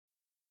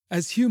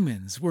As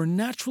humans, we're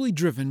naturally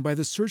driven by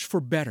the search for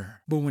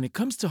better. But when it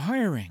comes to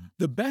hiring,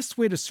 the best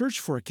way to search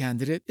for a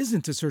candidate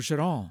isn't to search at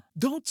all.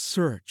 Don't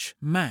search,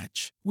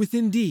 match with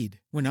Indeed.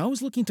 When I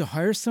was looking to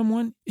hire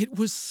someone, it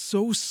was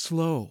so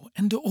slow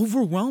and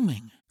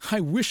overwhelming.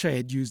 I wish I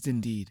had used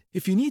Indeed.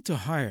 If you need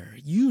to hire,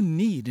 you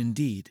need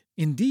Indeed.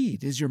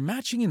 Indeed is your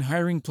matching and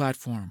hiring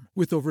platform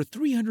with over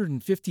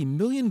 350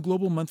 million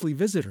global monthly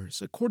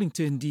visitors, according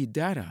to Indeed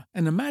data,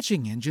 and a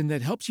matching engine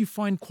that helps you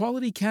find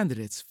quality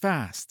candidates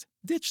fast.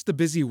 Ditch the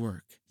busy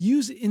work.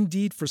 Use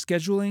Indeed for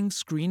scheduling,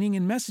 screening,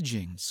 and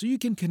messaging so you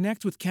can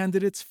connect with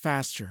candidates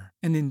faster.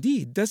 And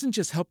Indeed doesn't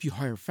just help you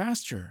hire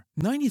faster.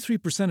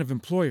 93% of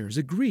employers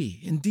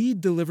agree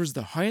Indeed delivers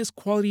the highest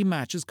quality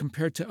matches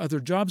compared to other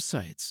job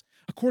sites,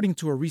 according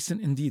to a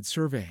recent Indeed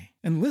survey.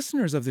 And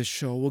listeners of this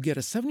show will get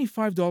a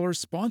 $75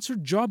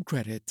 sponsored job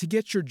credit to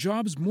get your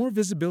jobs more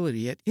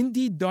visibility at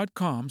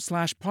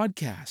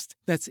Indeed.com/podcast.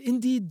 That's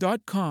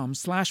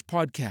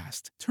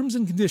Indeed.com/podcast. Terms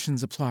and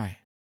conditions apply.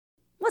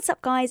 What's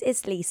up, guys?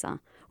 It's Lisa.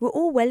 We're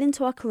all well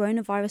into our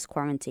coronavirus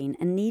quarantine,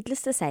 and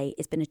needless to say,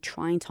 it's been a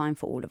trying time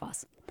for all of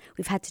us.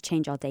 We've had to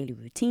change our daily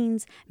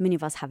routines, many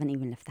of us haven't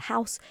even left the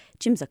house,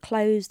 gyms are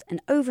closed,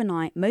 and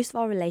overnight, most of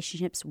our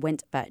relationships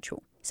went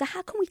virtual. So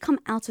how can we come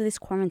out of this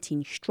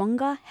quarantine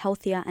stronger,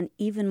 healthier, and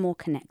even more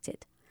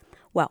connected?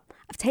 Well,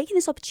 I've taken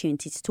this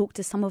opportunity to talk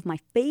to some of my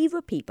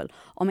favourite people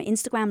on my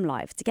Instagram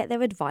Live to get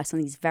their advice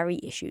on these very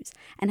issues,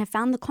 and have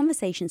found the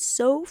conversation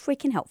so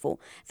freaking helpful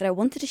that I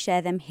wanted to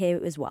share them here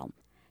as well.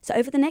 So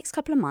over the next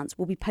couple of months,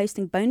 we'll be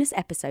posting bonus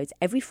episodes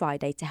every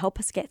Friday to help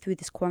us get through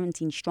this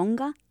quarantine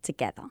stronger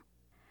together.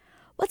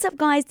 What's up,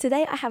 guys?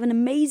 Today I have an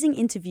amazing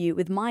interview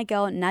with my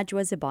girl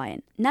Najwa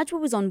Zebayan. Najwa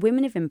was on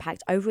Women of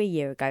Impact over a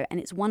year ago, and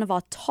it's one of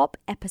our top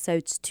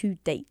episodes to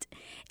date.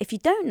 If you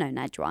don't know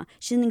Najwa,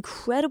 she's an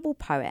incredible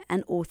poet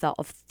and author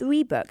of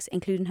 3 books,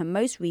 including her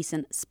most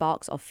recent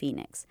Sparks of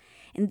Phoenix.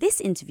 In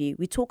this interview,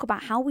 we talk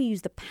about how we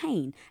use the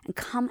pain and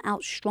come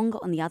out stronger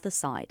on the other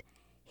side.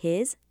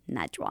 Here's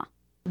Najwa.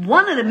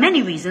 One of the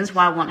many reasons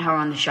why I want her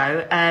on the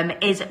show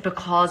is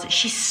because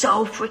she's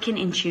so freaking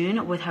in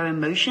tune with her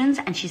emotions,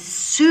 and she's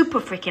super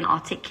freaking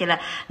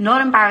articulate,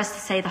 not embarrassed to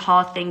say the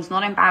hard things,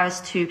 not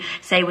embarrassed to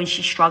say when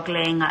she's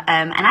struggling,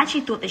 and I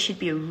actually thought that she'd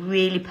be a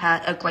really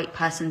a great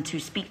person to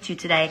speak to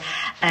today,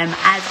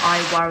 as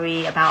I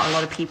worry about a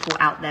lot of people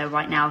out there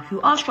right now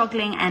who are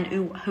struggling and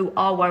who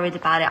are worried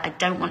about it. I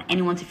don't want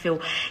anyone to feel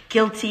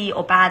guilty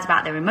or bad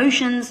about their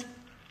emotions.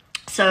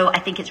 So I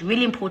think it's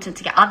really important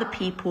to get other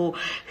people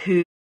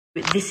who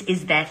this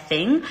is their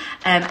thing.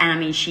 And I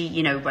mean, she,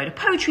 wrote a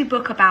poetry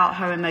book about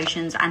her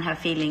emotions and her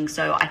feelings.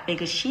 So I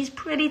figure she's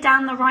pretty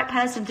damn the right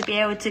person to be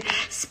able to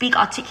speak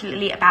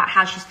articulately about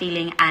how she's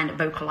feeling and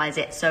vocalize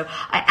it. So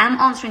I am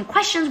answering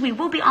questions. We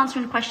will be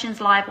answering questions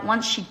live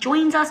once she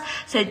joins us.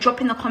 So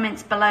drop in the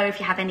comments below if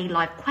you have any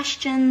live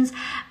questions.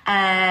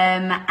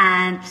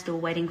 And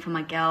still waiting for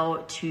my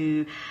girl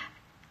to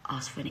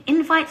ask for an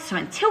invite. So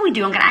until we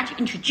do, I'm going to actually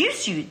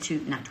introduce you to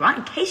Najwa.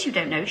 In case you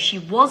don't know, she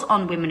was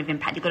on Women of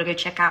Impact. You've got to go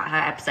check out her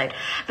episode.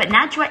 But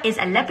Najwa is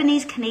a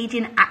Lebanese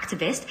Canadian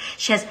activist.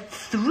 She has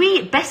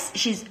 3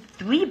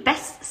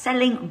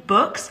 best-selling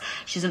books.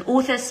 She's an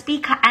author,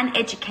 speaker, and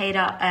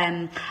educator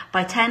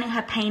by turning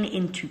her pain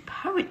into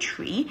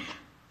poetry.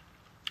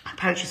 Her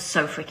poetry is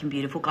so freaking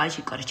beautiful, guys.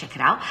 You've got to check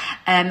it out.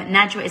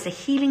 Najwa is a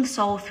healing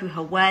soul through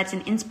her words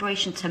and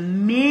inspiration to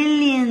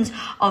millions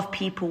of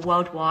people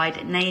worldwide.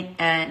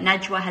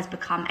 Najwa has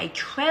become a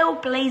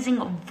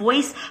trailblazing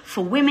voice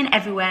for women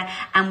everywhere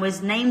and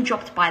was name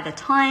dropped by the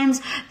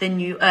Times, the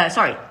New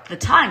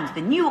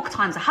York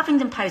Times, the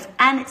Huffington Post,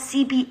 and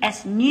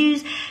CBS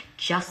News,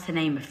 just to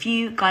name a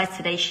few. Guys,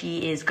 today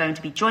she is going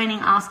to be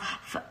joining us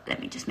let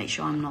me just make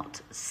sure I'm not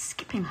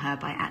skipping her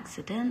by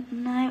accident.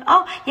 No.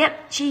 Oh,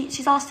 yep,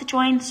 she's asked to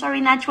join.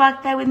 Sorry,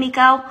 Najwa, bear with me,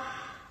 girl.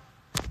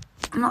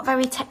 I'm not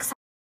very tech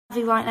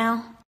savvy right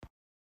now.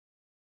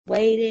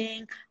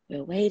 We're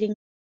waiting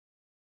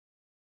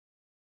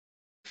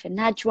for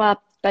Najwa.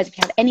 But if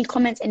you have any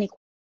comments,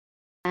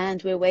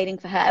 and we're waiting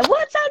for her.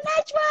 What's up,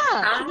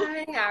 Najwa?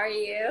 Hi, how are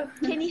you?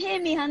 Can you hear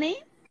me,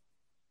 honey?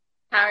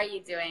 How are you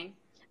doing?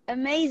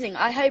 Amazing.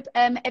 I hope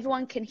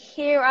everyone can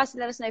hear us.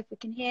 Let us know if we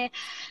can hear.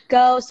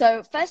 Girl,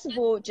 so first of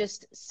all,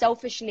 just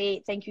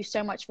selfishly, thank you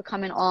so much for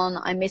coming on.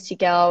 I miss you,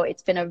 girl.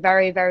 It's been a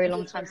very, very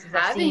long time since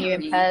I've seen you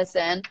in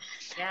person.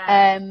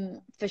 Yeah.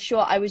 For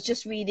sure. I was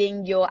just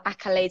reading your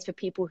accolades for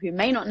people who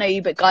may not know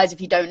you, but guys, if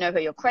you don't know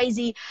her, you're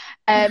crazy.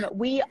 I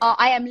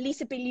am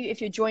Lisa Bilyeu, if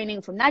you're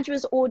joining from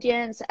Najwa's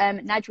audience.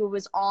 Najwa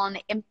was on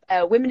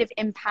Women of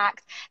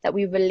Impact that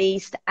we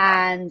released,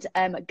 and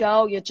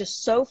girl, you're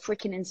just so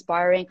freaking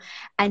inspiring,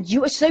 and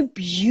you are so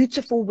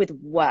beautiful with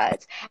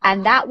words,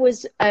 and that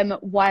was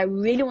why I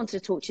really wanted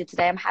to talk to you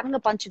today. I'm having a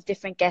bunch of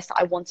different guests that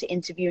I want to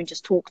interview and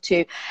just talk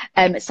to,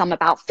 some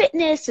about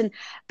fitness,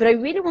 but I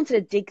really wanted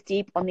to dig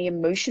deep on the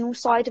emotional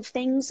side of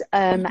things, feelings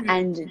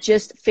and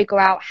just figure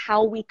out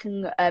how we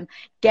can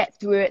get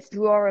through it,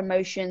 through our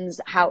emotions.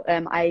 How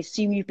I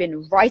assume you've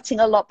been writing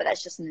a lot, but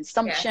that's just an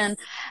assumption.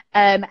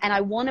 Yes. And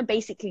I want to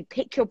basically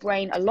pick your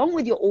brain along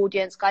with your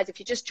audience. Guys, if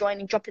you're just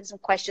joining, drop in some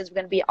questions. We're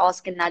going to be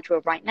asking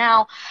Najwa right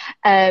now.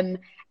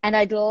 And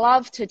I'd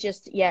love to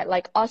just,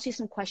 like ask you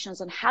some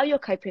questions on how you're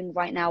coping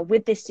right now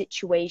with this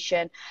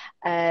situation.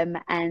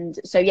 And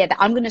so,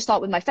 I'm going to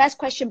start with my first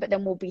question, but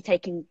then we'll be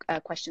taking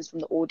questions from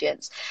the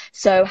audience.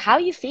 So how are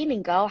you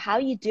feeling, girl? How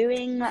are you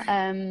doing?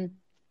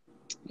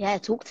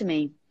 Talk to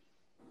me.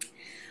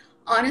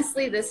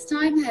 Honestly, this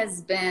time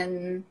has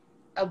been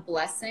a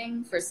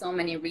blessing for so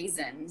many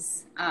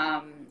reasons.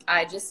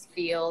 I just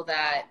feel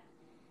that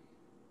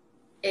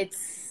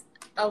it's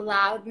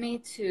allowed me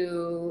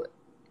to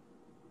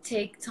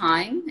take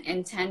time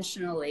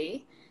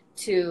intentionally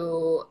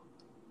to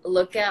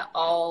look at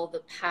all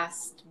the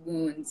past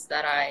wounds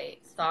that I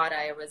thought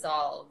I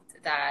resolved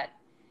that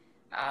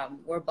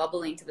were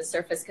bubbling to the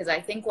surface. Because I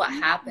think what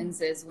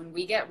happens is when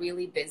we get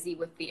really busy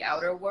with the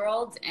outer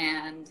world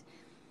and,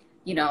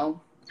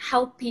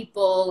 help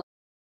people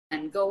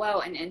and go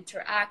out and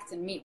interact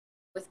and meet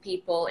with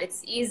people,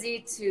 it's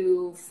easy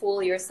to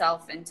fool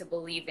yourself into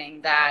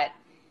believing that,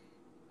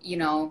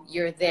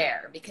 you're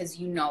there because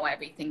you know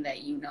everything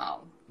that you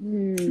know.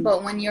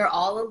 But when you're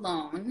all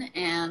alone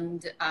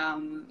and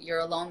you're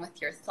alone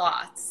with your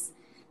thoughts,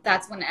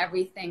 that's when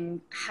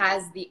everything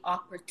has the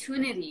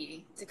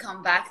opportunity to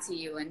come back to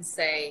you and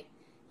say,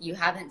 you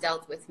haven't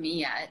dealt with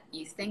me yet.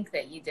 You think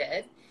that you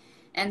did.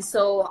 And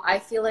so I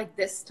feel like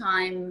this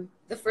time,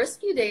 the first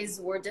few days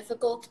were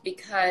difficult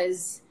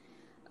because,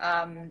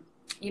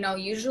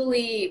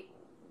 usually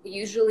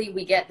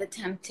we get the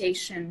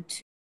temptation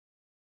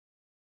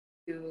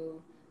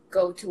to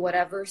go to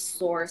whatever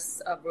source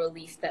of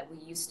relief that we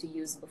used to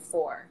use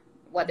before,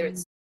 whether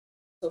it's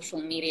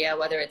social media,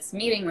 whether it's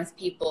meeting with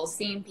people,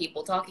 seeing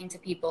people, talking to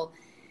people.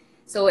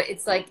 So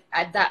it's like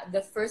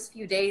the first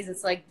few days,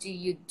 it's like, do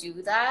you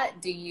do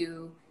that? Do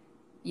you,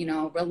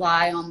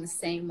 rely on the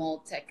same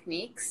old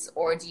techniques?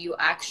 Or do you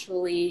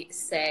actually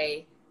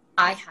say,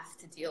 I have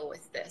to deal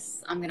with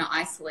this. I'm going to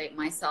isolate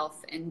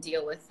myself and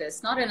deal with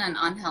this, not in an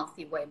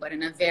unhealthy way, but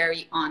in a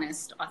very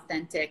honest,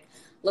 authentic,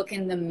 look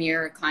in the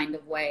mirror kind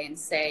of way and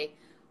say,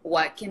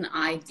 what can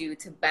I do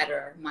to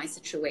better my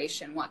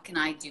situation? What can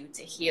I do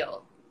to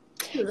heal?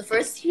 So the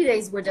first few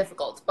days were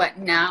difficult, but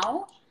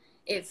now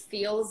it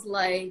feels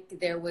like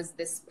there was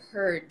this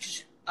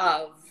purge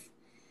of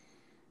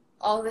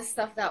all this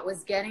stuff that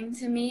was getting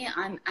to me.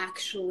 I'm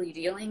actually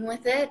dealing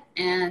with it,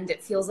 and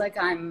it feels like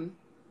I'm,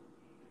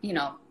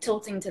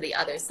 tilting to the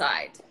other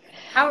side.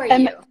 How are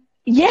you?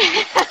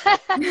 Yeah.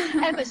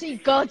 Emma, see,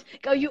 God,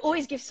 you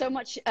always give so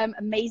much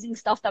amazing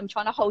stuff that I'm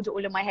trying to hold it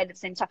all in my head at the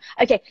same time.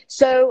 Okay,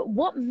 so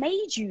what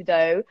made you,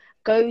 though,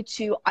 go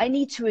to, I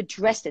need to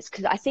address this?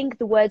 Because I think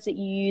the words that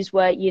you used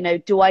were,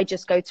 do I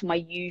just go to my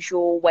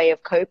usual way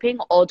of coping,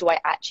 or do I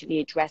actually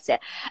address it?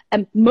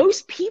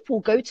 Most people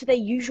go to their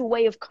usual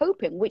way of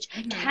coping, which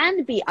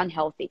can be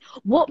unhealthy.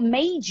 What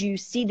made you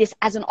see this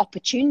as an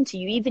opportunity?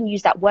 You even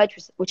used that word,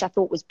 which I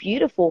thought was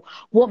beautiful.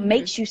 What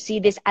makes you see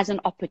this as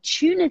an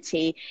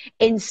opportunity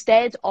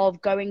instead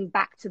of going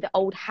back to the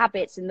old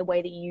habits and the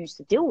way that you used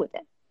to deal with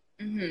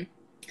it?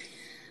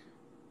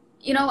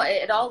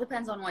 It all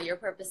depends on what your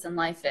purpose in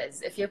life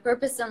is. If your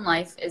purpose in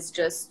life is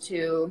just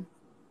to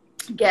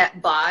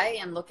get by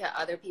and look at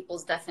other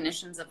people's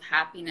definitions of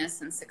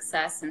happiness and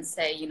success and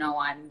say,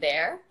 I'm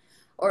there,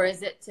 or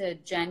is it to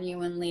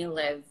genuinely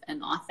live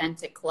an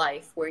authentic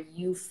life where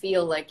you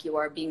feel like you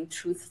are being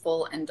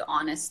truthful and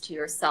honest to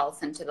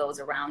yourself and to those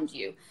around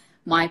you?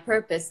 My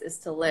purpose is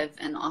to live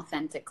an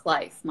authentic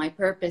life. My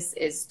purpose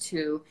is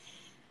to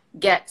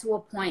get to a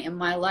point in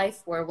my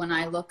life where when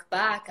I look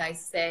back, I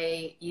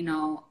say,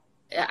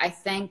 I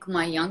thank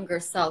my younger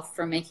self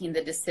for making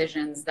the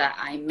decisions that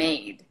I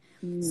made.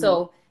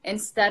 So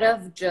instead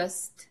of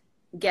just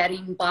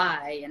getting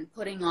by and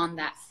putting on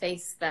that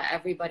face that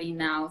everybody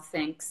now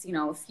thinks,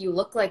 if you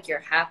look like you're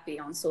happy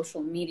on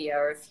social media,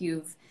 or if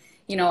you've,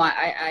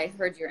 I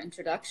heard your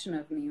introduction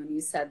of me when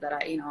you said that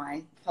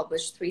I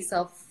published three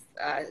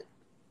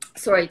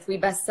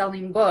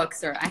best-selling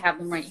books, or I have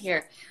them right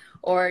here.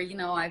 Or,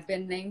 I've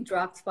been name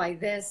dropped by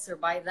this or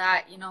by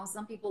that.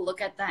 Some people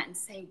look at that and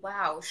say,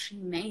 wow, she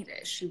made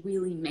it. She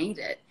really made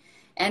it.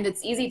 And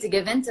it's easy to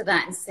give into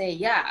that and say,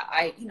 yeah,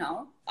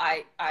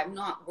 I'm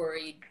not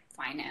worried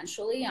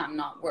financially. I'm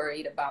not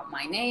worried about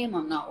my name.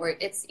 I'm not worried.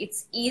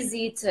 It's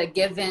easy to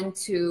give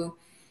into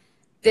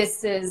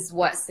this is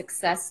what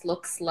success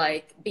looks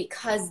like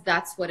because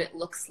that's what it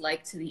looks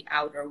like to the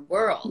outer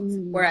world.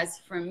 Whereas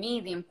for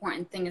me, the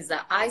important thing is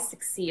that I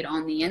succeed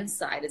on the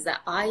inside, is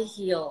that I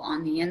heal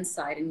on the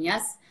inside. And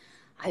yes,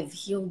 I've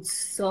healed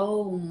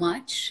so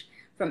much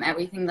from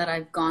everything that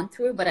I've gone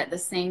through, but at the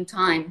same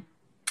time,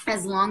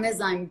 as long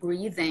as I'm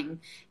breathing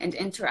and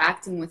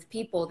interacting with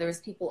people, there's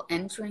people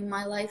entering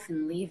my life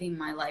and leaving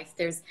my life.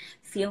 There's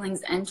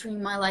feelings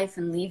entering my life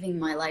and leaving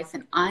my life.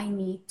 And I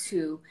need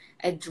to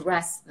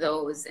address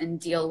those and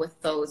deal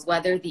with those,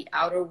 whether the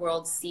outer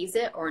world sees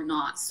it or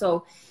not.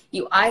 So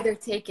you either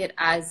take it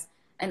as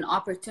an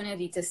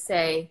opportunity to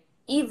say,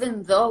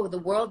 even though the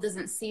world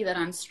doesn't see that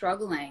I'm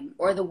struggling,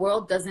 or the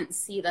world doesn't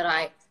see that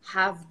I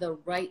have the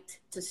right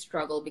to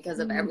struggle because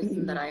of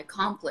everything that I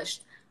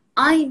accomplished,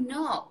 I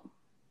know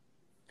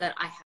that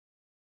I have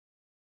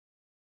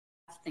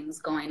things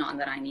going on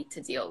that I need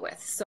to deal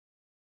with.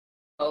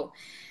 So,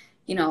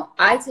 you know,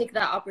 I take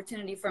that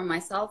opportunity for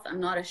myself.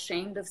 I'm not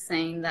ashamed of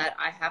saying that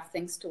I have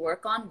things to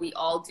work on. We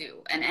all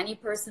do. And any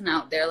person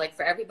out there, like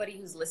for everybody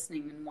who's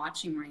listening and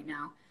watching right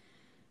now,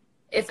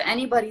 if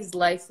anybody's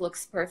life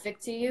looks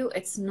perfect to you,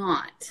 it's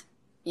not.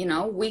 You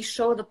know, we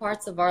show the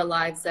parts of our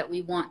lives that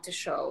we want to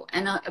show.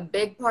 And a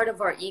big part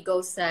of our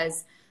ego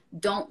says,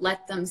 don't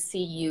let them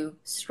see you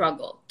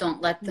struggle.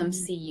 Don't let them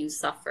see you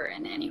suffer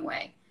in any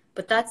way.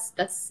 But that's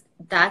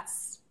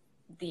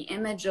the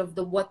image of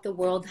what the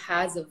world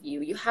has of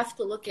you. You have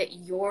to look at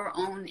your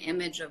own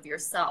image of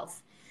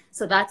yourself.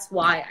 So that's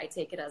why I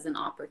take it as an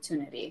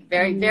opportunity.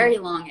 Very, very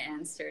long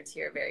answer to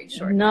your very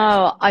short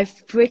No, question. I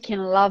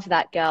freaking love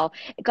that, girl.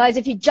 Guys,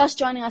 if you're just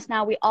joining us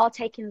now, we are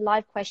taking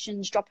live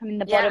questions. Drop them in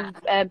the bottom,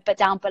 but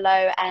down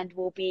below, and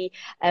we'll be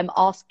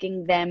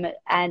asking them.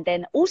 And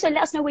then also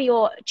let us know where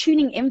you're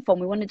tuning in from.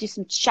 We want to do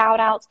some shout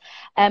outs.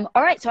 All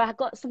right, so I've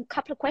got some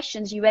couple of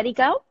questions. You ready,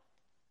 girl?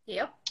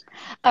 Yep.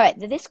 All right,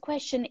 this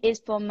question is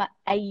from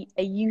a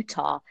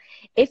Utah.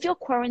 If you're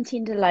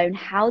quarantined alone,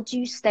 how do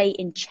you stay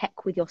in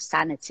check with your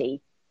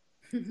sanity?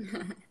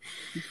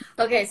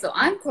 Okay, so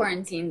I'm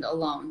quarantined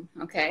alone,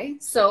 okay?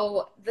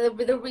 So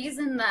the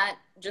reason that,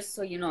 just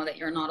so you know that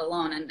you're not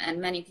alone, and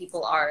many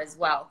people are as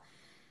well,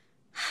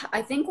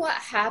 I think what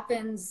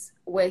happens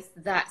with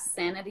that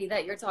sanity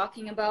that you're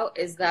talking about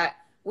is that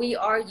we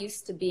are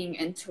used to being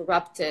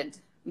interrupted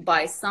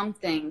by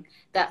something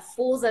that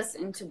fools us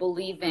into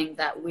believing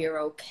that we're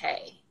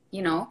okay.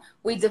 You know,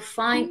 we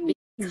define,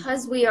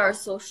 because we are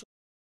social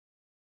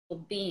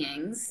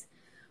beings,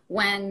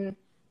 when,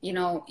 you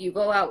know, you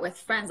go out with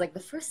friends, like the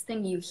first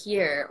thing you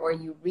hear or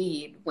you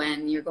read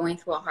when you're going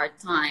through a hard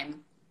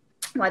time,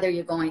 whether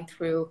you're going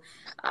through,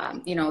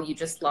 you know, you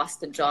just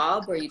lost a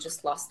job, or you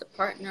just lost a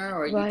partner,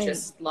 or you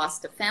just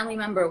lost a family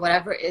member,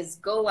 whatever, is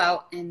go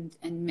out and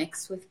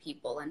mix with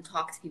people and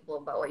talk to people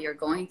about what you're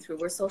going through.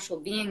 We're social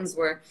beings.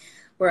 We're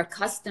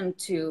accustomed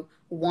to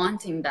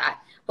wanting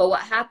that. But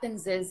what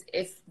happens is,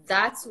 if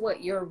that's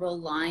what you're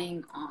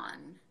relying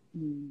on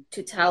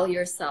to tell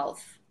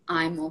yourself,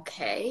 I'm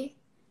okay,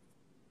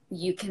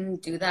 you can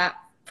do that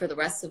for the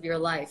rest of your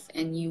life,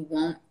 and you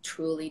won't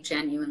truly,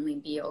 genuinely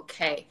be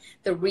okay.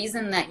 The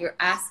reason that you're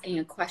asking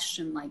a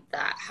question like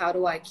that, how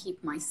do I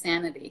keep my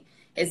sanity,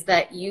 is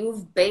that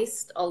you've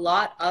based a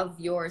lot of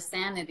your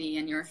sanity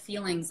and your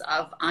feelings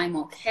of I'm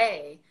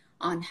okay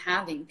on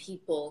having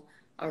people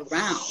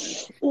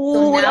around. Ooh,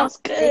 so now that's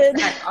good. take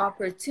that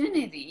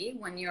opportunity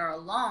when you're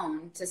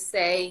alone to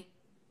say,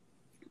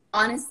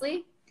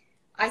 honestly,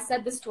 I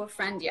said this to a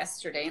friend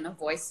yesterday in a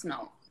voice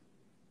note.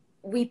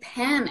 We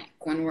panic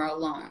when we're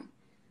alone.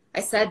 I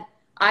said,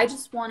 I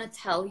just want to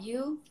tell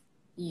you,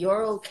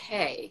 you're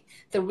okay.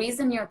 The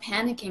reason you're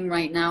panicking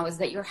right now is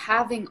that you're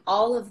having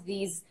all of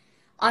these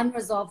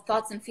unresolved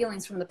thoughts and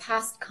feelings from the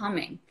past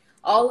coming.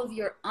 All of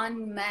your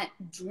unmet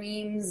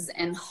dreams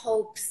and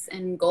hopes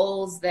and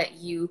goals that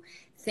you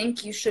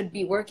think you should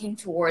be working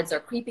towards are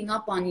creeping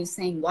up on you,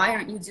 saying, why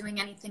aren't you doing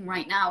anything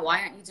right now?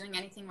 Why aren't you doing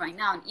anything right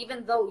now? And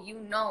even though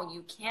you know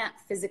you can't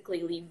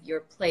physically leave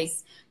your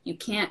place, you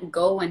can't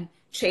go and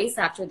chase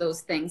after those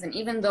things, and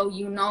even though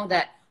you know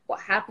that what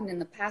happened in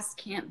the past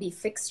can't be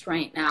fixed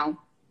right now,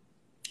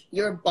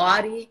 your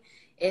body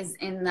is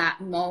in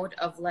that mode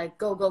of like,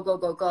 go, go, go,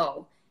 go,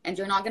 go. And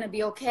you're not going to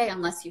be okay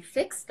unless you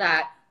fix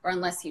that, or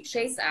unless you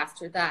chase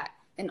after that.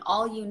 And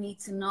all you need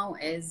to know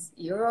is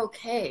you're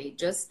okay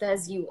just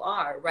as you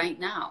are right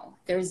now.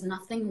 There's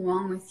nothing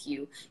wrong with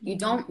you. You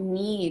don't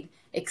need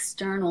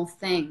external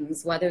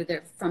things, whether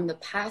they're from the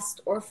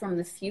past or from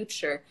the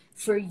future,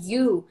 for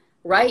you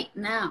right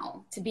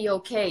now to be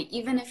okay.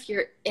 Even if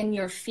you're in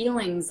your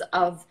feelings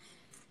of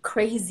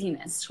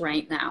craziness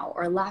right now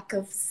or lack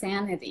of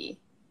sanity,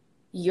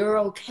 you're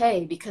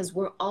okay, because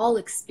we're all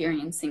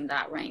experiencing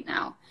that right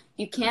now.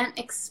 You can't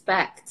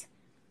expect,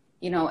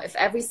 you know, if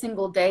every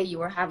single day you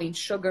were having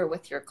sugar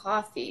with your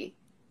coffee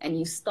and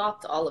you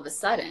stopped all of a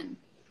sudden,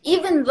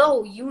 even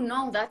though you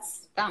know that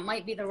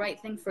might be the right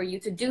thing for you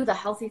to do, the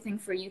healthy thing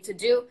for you to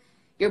do,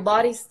 your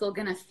body's still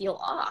gonna feel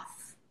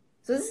off.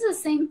 So this is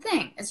the same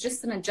thing. It's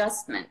just an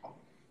adjustment.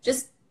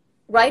 Just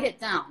write it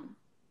down.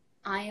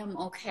 I am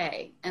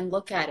okay. And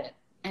look at it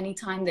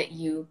anytime that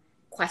you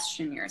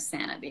question your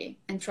sanity.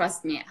 And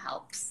trust me, it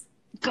helps.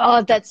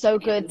 God, that's so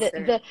good.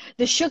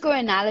 The sugar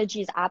analogy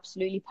is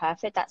absolutely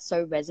perfect. That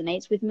so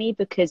resonates with me,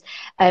 because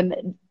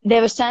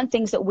there are certain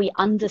things that we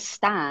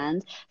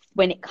understand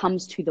when it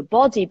comes to the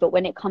body, but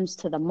when it comes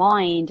to the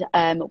mind,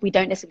 we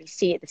don't necessarily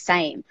see it the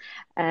same.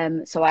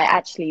 So I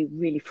actually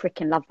really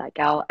freaking love that,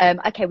 girl.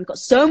 Okay, we've got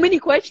so many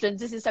questions.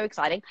 This is so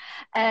exciting.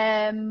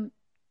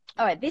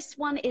 All right, this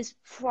one is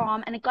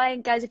from, and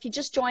again, guys, if you're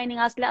just joining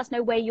us, let us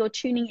know where you're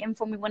tuning in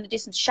from. We want to do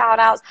some shout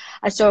outs.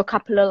 I saw a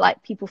couple of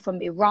like people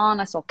from Iran.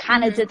 I saw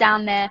Canada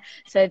down there.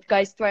 So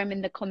guys, throw them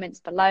in the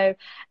comments below.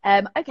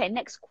 Okay,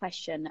 next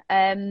question.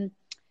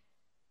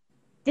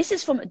 This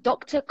is from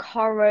Dr.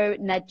 Karo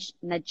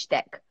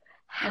Najdek.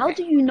 How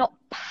do you not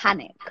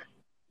panic?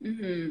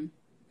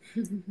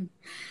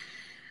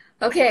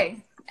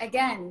 Okay,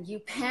 again, you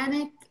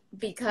panic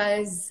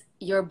because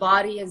your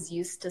body is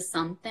used to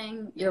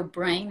something, your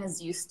brain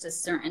is used to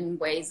certain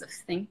ways of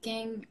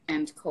thinking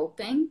and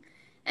coping,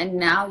 and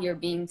now you're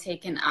being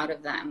taken out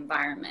of that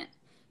environment.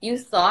 You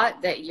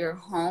thought that your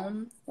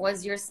home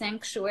was your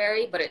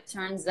sanctuary, but it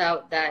turns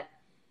out that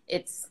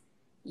it's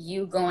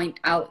you going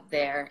out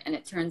there, and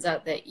it turns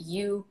out that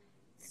you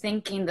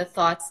thinking the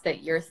thoughts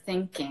that you're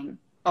thinking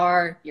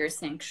are your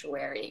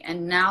sanctuary.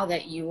 And now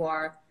that you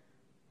are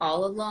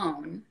all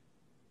alone,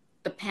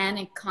 the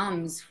panic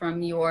comes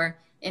from your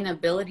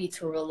inability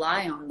to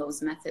rely on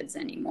those methods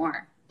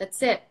anymore.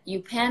 That's it.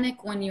 You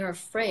panic when you're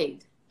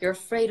afraid. You're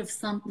afraid of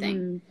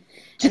something.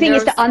 Do you think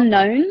it's the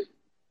unknown?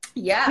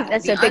 Yeah,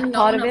 that's a big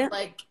part of it.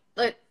 Like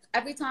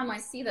every time I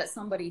see that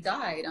somebody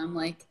died, I'm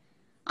like,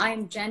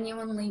 I'm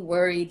genuinely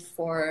worried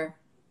for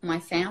my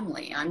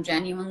family. I'm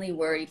genuinely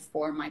worried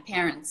for my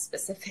parents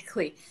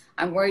specifically.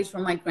 I'm worried for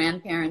my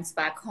grandparents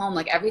back home.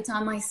 Like every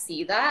time I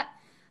see that,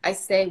 I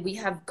say we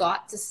have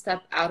got to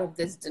step out of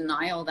this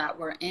denial that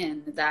we're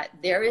in, that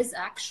there is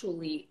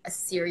actually a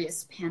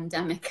serious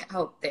pandemic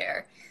out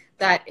there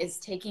that is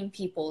taking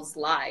people's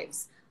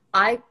lives.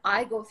 I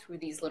go through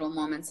these little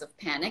moments of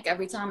panic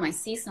every time I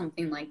see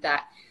something like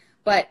that.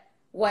 But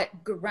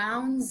what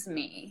grounds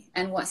me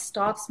and what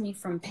stops me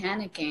from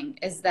panicking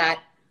is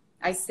that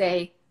I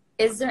say,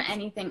 is there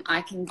anything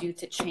I can do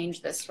to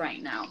change this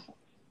right now?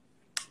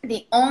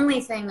 The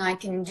only thing I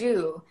can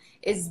do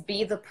is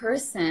be the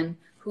person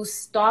who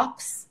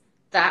stops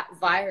that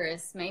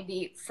virus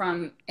maybe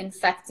from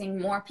infecting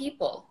more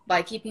people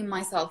by keeping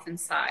myself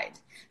inside.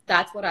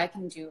 That's what I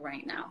can do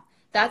right now.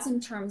 That's in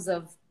terms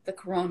of the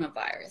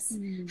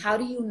coronavirus. How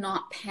do you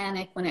not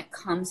panic when it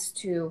comes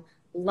to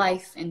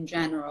life in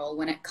general,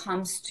 when it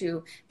comes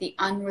to the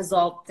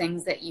unresolved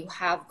things that you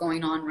have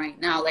going on right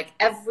now? Like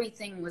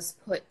everything was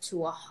put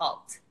to a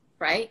halt,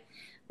 right?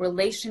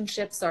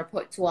 Relationships are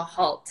put to a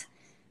halt.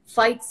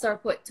 Fights are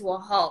put to a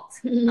halt.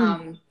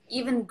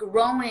 Even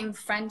growing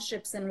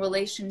friendships and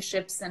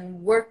relationships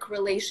and work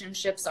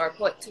relationships are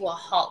put to a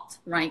halt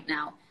right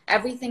now.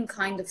 Everything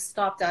kind of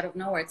stopped out of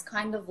nowhere. It's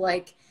kind of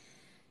like,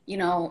 you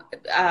know,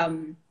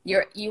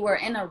 you were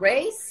in a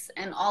race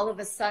and all of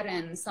a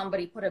sudden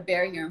somebody put a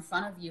barrier in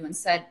front of you and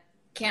said,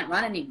 can't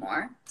run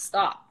anymore,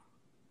 stop.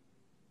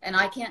 And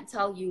I can't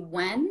tell you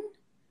when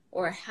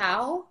or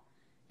how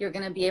you're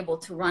going to be able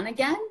to run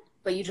again,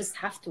 but you just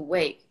have to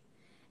wait.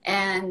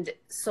 And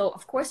so,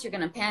 of course, you're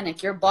going to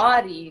panic. Your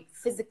body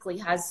physically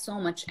has so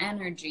much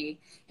energy.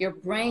 Your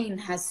brain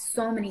has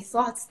so many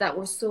thoughts that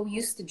we're so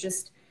used to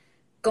just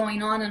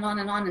going on and on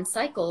and on in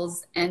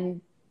cycles. And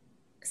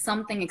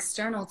something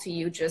external to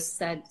you just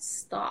said,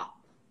 stop.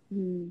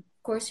 Of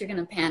course, you're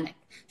going to panic.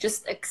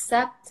 Just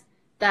accept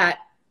that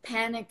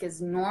panic is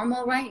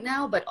normal right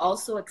now, but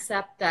also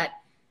accept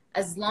that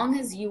as long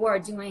as you are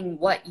doing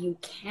what you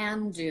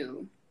can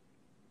do,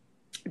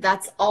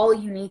 that's all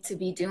you need to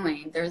be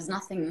doing. There's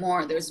nothing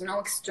more. There's no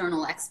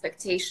external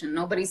expectation.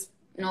 Nobody's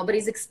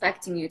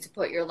expecting you to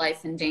put your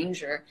life in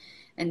danger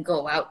and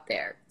go out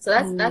there. So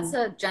that's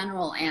a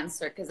general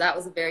answer, because that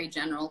was a very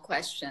general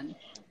question.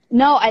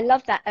 No, I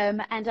love that.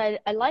 And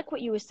I like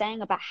what you were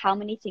saying about how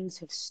many things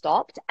have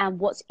stopped. And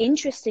what's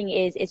interesting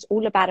is it's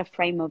all about a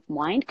frame of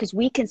mind, because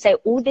we can say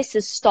all this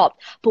has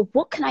stopped, but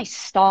what can I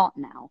start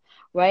now?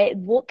 Right?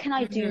 What can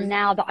I do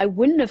now that I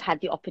wouldn't have had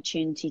the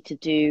opportunity to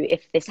do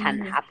if this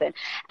hadn't happened?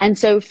 And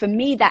so for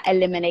me, that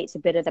eliminates a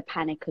bit of the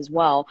panic as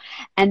well.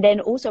 And then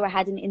also I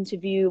had an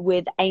interview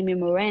with Amy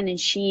Moran, and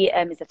she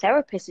is a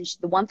therapist. And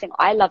the one thing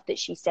I love that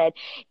she said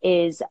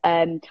is,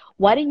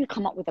 why don't you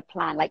come up with a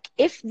plan? Like,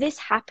 if this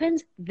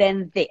happens,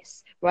 then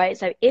this, right?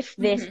 So if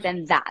this,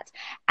 then that.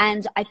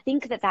 And I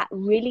think that that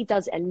really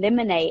does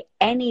eliminate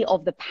any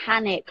of the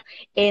panic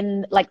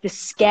in like the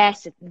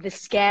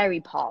scary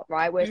part,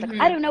 right? Where it's like,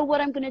 I don't know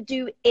what I'm going to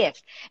do if.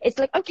 It's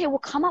like, okay, well,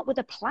 come up with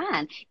a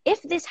plan.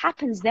 If this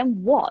happens,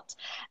 then what?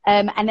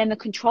 And then the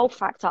control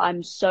factor,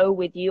 I'm so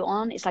with you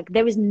on. It's like,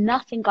 there is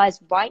nothing,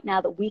 guys, right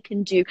now that we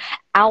can do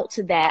out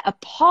there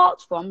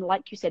apart from,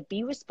 like you said,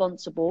 be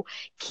responsible,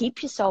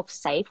 keep yourself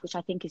safe, which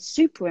I think is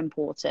super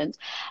important.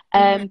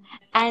 And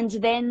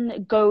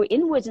then go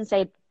inwards and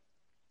say,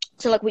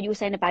 so like what you were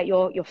saying about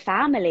your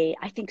family,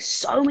 I think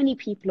so many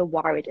people are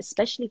worried,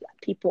 especially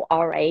people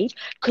our age,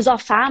 because our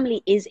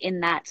family is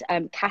in that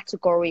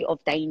category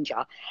of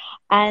danger.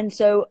 And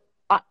so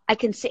I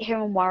can sit here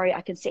and worry,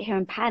 I can sit here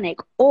and panic,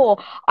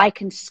 or I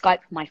can Skype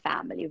my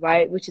family,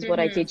 right? Which is what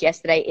I did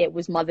yesterday. It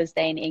was Mother's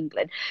Day in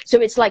England. So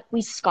it's like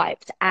we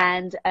Skyped,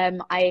 and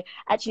I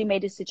actually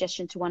made a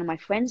suggestion to one of my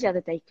friends the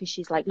other day, because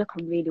she's like, look,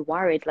 I'm really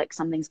worried, like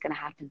something's going to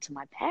happen to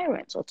my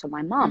parents or to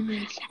my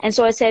mum. And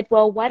so I said,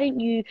 well, why don't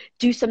you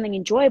do something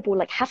enjoyable,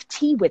 like have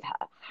tea with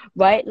her,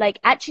 right? Like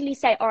actually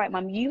say, all right,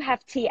 mum, you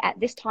have tea at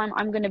this time,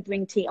 I'm going to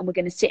bring tea, and we're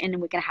going to sit in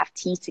and we're going to have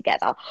tea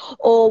together.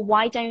 Or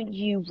why don't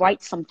you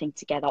write something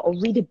together, or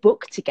read a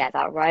book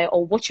together, right?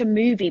 Or watch a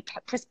movie,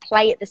 press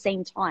play at the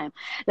same time.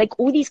 Like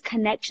all these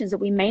connections that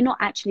we may not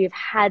actually have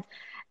had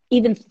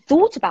even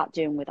thought about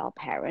doing with our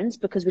parents,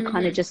 because we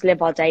kind of just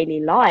live our daily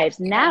lives.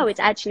 Now it's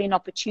actually an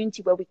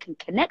opportunity where we can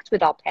connect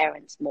with our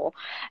parents more.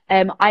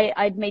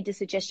 I'd made a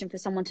suggestion for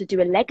someone to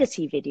do a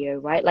legacy video,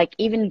 right? Like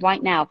even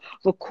right now,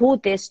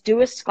 record this,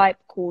 do a Skype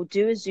call,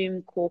 do a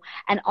Zoom call,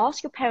 and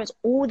ask your parents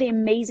all the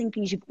amazing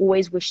things you've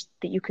always wished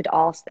that you could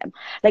ask them.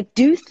 Like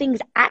do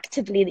things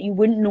actively that you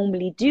wouldn't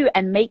normally do,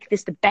 and make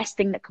this the best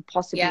thing that could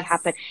possibly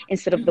happen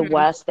instead of the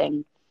worst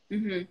thing.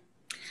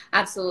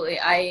 Absolutely.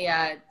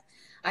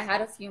 I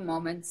had a few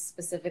moments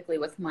specifically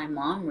with my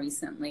mom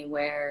recently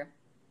where,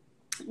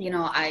 you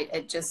know,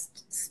 I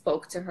just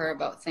spoke to her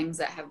about things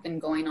that have been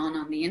going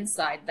on the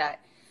inside that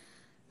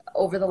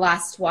over the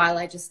last while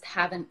I just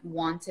haven't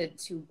wanted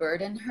to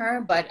burden her.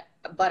 But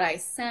I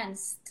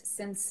sensed,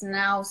 since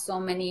now so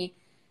many,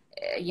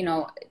 you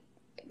know,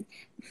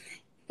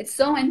 it's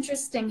so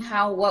interesting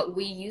how what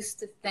we used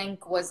to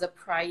think was a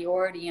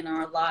priority in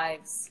our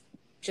lives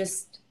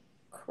just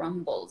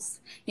crumbles.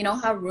 You know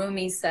how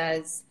Rumi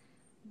says,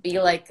 be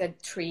like a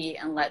tree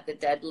and let the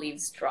dead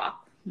leaves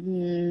drop.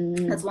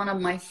 That's one of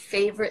my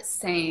favorite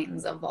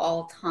sayings of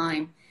all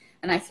time.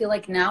 And I feel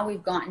like now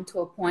we've gotten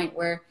to a point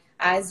where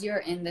as you're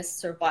in this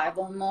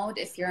survival mode,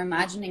 if you're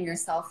imagining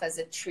yourself as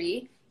a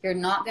tree, you're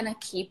not going to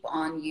keep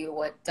on you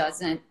what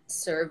doesn't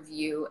serve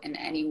you in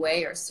any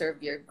way or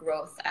serve your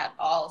growth at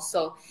all.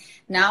 So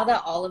now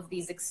that all of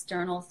these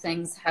external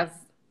things have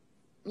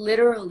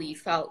literally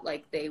felt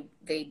like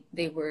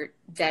they were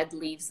dead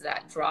leaves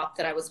that dropped,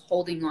 that I was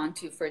holding on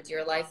to for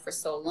dear life for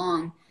so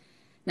long,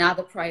 now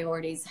the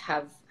priorities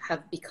have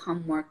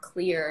become more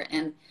clear.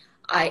 And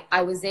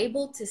I was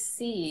able to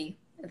see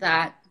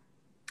that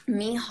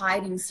me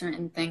hiding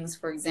certain things,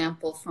 for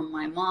example, from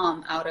my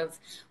mom, out of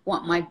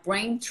what my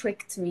brain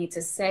tricked me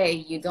to say,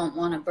 you don't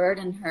want to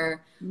burden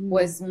her,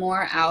 was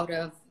more out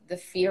of the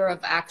fear of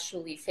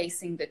actually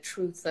facing the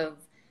truth of,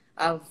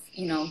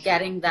 you know,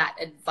 getting that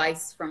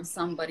advice from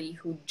somebody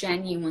who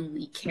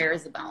genuinely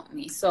cares about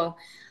me. So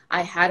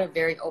I had a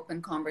very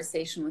open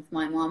conversation with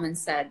my mom and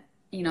said,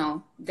 you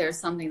know, there's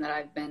something that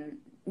I've been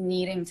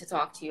needing to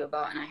talk to you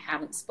about and I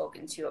haven't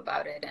spoken to you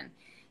about it,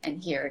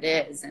 and here it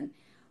is. And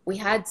we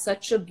had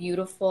such a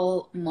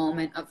beautiful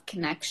moment of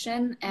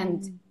connection,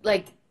 and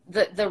like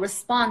the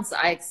response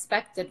I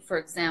expected, for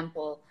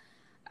example,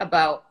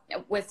 about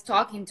with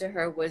talking to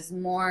her was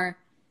more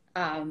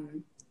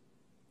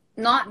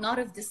not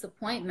of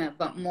disappointment,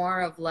 but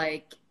more of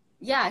like,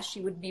 yeah,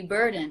 she would be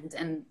burdened.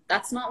 And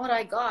that's not what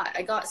I got.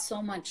 I got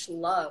so much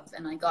love,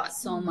 and I got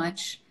so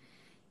much,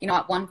 you know,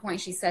 at one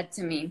point she said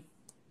to me,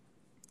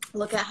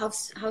 look at how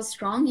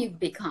strong you've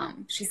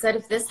become. She said,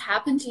 if this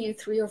happened to you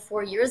 3 or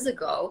 4 years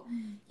ago,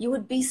 you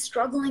would be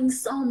struggling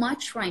so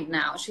much right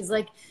now. She's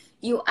like,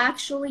 you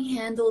actually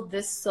handled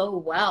this so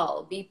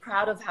well. Be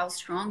proud of how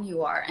strong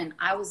you are. And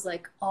I was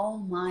like, oh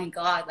my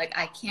God, like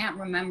I can't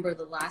remember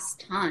the last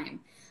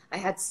time I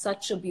had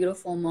such a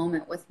beautiful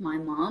moment with my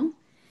mom.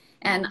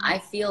 And I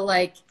feel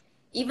like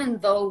even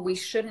though we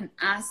shouldn't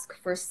ask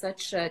for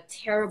such a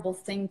terrible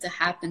thing to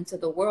happen to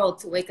the world,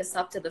 to wake us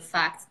up to the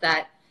fact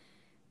that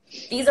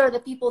these are the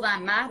people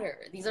that matter,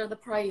 these are the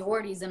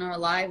priorities in our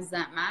lives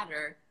that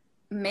matter,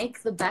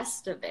 make the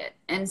best of it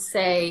and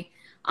say,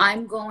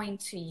 I'm going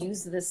to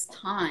use this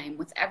time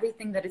with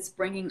everything that it's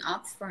bringing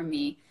up for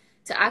me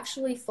to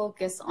actually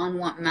focus on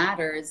what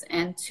matters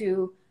and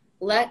to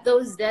let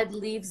those dead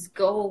leaves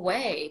go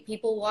away.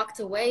 People walked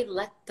away,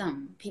 let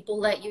them. People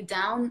let you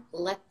down,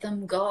 let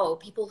them go.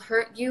 People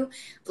hurt you,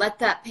 let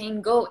that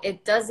pain go.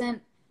 It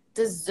doesn't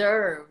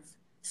deserve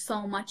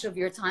so much of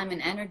your time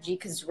and energy,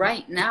 because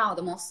right now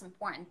the most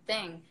important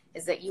thing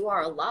is that you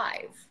are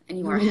alive and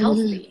you are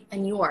healthy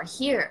and you are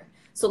here.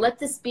 So let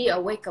this be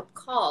a wake-up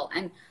call.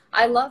 And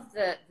I love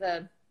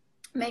the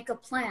make a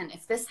plan.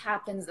 If this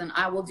happens, then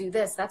I will do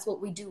this. That's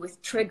what we do with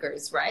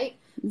triggers, right?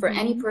 For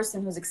any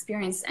person who's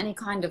experienced any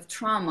kind of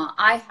trauma,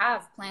 I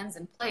have plans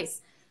in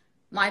place.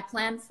 My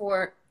plan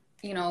for,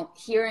 you know,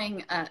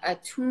 hearing a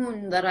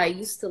tune that I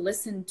used to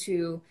listen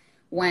to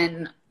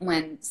when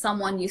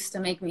someone used to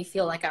make me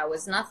feel like I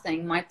was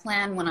nothing, my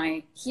plan when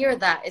I hear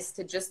that is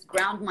to just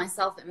ground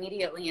myself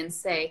immediately and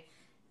say,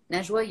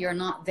 Najwa, you're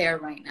not there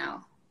right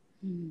now.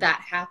 That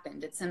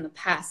happened. It's in the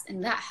past.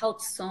 And that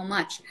helps so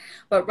much.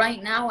 But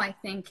right now, I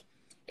think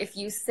if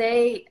you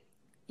say,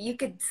 you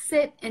could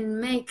sit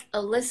and make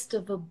a list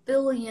of 1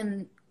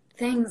 billion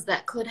things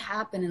that could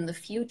happen in the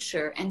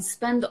future and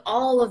spend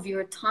all of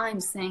your time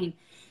saying,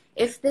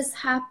 if this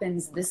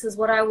happens, this is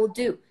what I will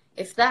do.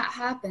 If that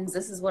happens,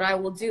 this is what I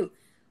will do.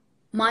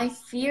 My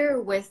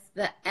fear with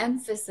the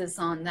emphasis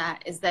on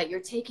that is that you're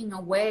taking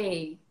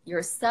away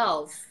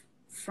yourself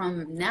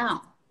from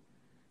now.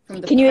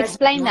 Can you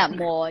explain that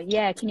more?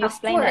 Yeah, can you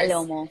explain that a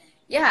little more?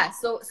 Yeah,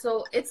 so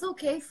it's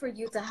okay for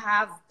you to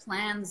have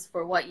plans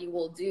for what you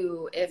will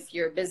do if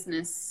your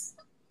business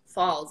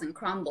falls and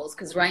crumbles.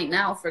 Because right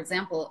now, for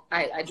example,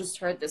 I just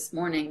heard this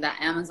morning that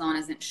Amazon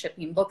isn't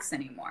shipping books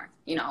anymore.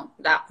 You know,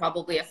 that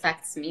probably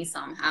affects me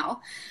somehow.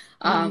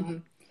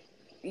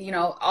 You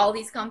know, all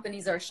these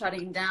companies are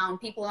shutting down.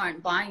 People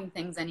aren't buying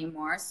things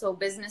anymore. So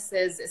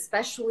businesses,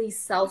 especially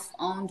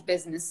self-owned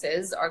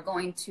businesses, are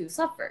going to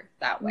suffer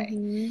that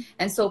way.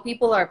 And so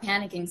people are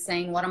panicking,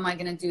 saying, what am I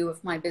going to do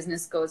if my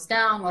business goes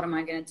down? What am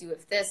I going to do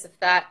if this, if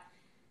that?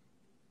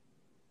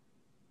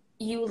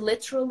 You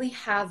literally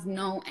have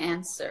no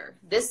answer.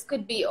 This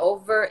could be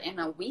over in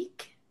a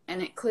week,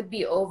 and it could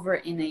be over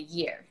in a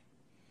year.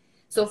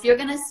 So if you're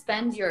going to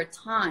spend your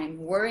time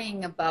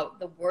worrying about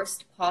the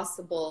worst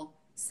possible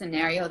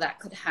scenario that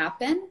could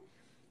happen,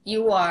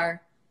 you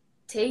are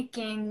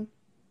taking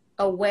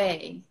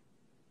away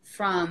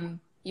from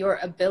your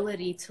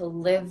ability to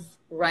live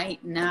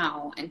right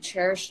now and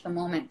cherish the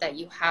moment that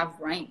you have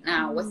right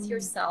now with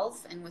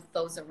yourself and with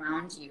those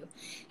around you.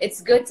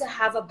 It's good to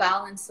have a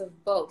balance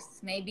of both.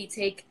 Maybe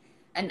take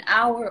an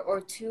hour or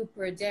two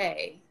per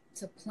day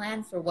to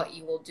plan for what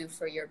you will do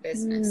for your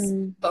business.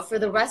 But for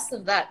the rest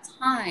of that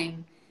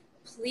time,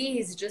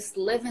 please just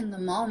live in the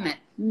moment.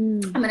 I'm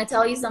going to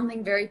tell you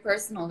something very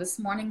personal. This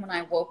morning when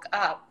I woke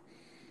up,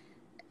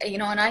 you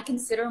know, and I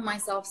consider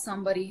myself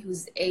somebody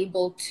who's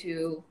able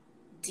to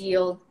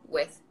deal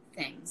with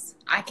things.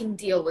 I can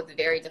deal with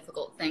very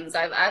difficult things.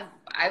 I've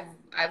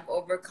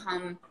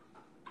overcome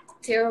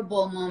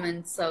terrible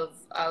moments of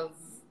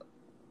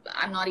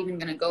I'm not even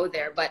going to go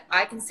there, but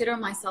I consider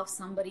myself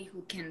somebody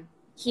who can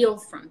heal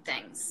from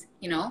things,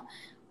 you know.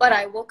 But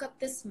I woke up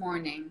this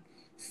morning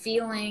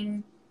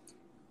feeling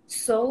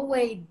so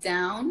weighed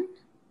down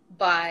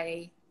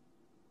by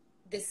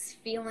this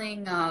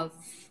feeling of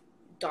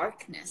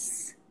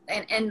darkness.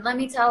 And let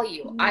me tell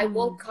you, I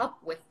woke up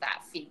with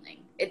that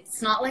feeling.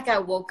 It's not like I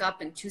woke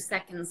up and 2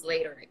 seconds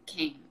later it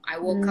came. I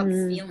woke up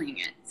feeling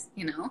it,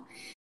 you know?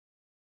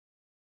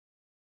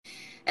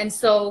 And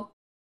so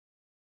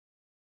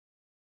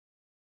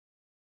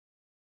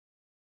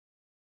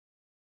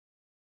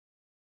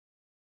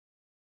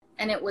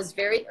and it was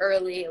very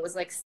early. It was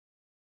like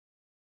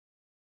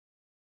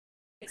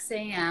 6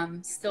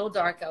 a.m., still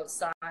dark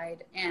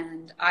outside,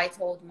 and I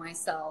told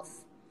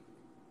myself,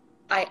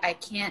 I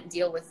can't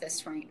deal with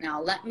this right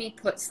now. Let me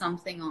put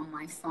something on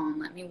my phone.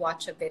 Let me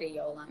watch a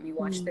video. Let me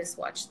watch this,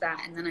 watch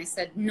that. And then I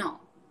said, no,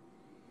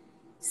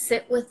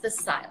 sit with the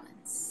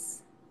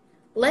silence.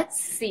 Let's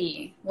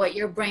see what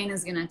your brain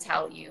is going to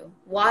tell you,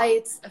 why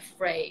it's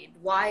afraid,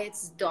 why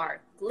it's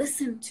dark.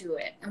 Listen to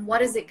it. And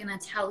what is it going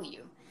to tell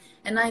you?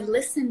 And I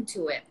listened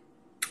to it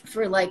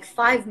for like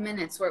 5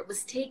 minutes, where it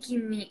was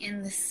taking me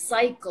in the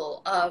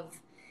cycle of,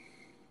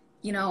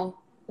 you know,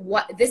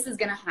 what this is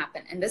going to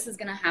happen and this is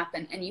going to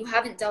happen, and you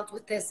haven't dealt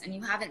with this and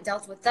you haven't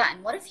dealt with that,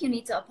 and what if you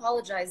need to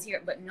apologize here,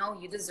 but no,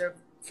 you deserve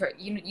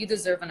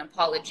an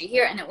apology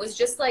here. And it was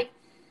just like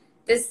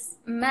this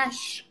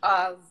mesh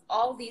of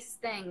all these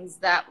things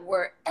that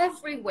were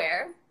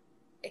everywhere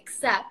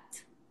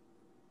except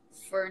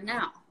for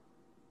now.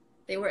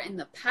 They were in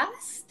the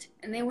past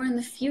and they were in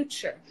the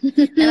future.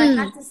 And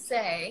I had to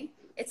say,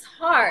 it's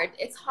hard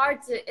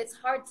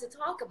to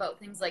talk about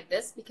things like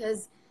this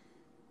because,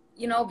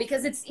 you know,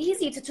 because it's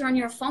easy to turn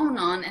your phone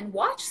on and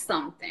watch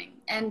something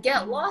and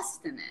get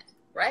lost in it,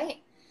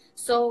 right?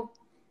 So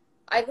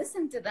I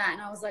listened to that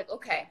and I was like,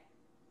 okay,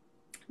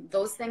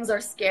 those things are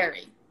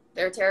scary.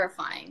 They're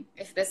terrifying.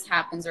 If this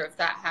happens or if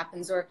that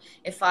happens, or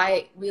if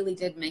I really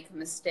did make a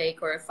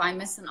mistake, or if I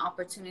miss an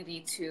opportunity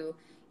to,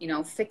 you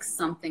know, fix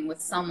something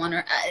with someone,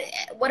 or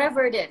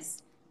whatever it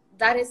is,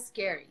 that is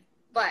scary.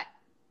 But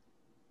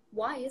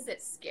why is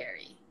it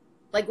scary?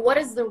 Like, what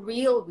is the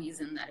real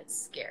reason that it's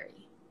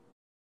scary?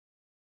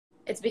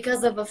 It's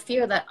because of a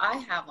fear that I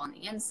have on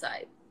the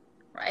inside,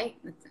 right?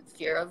 It's the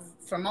fear of,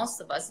 for most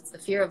of us, it's the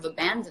fear of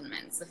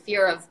abandonment. It's the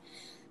fear of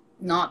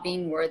not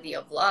being worthy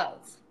of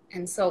love.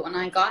 And so when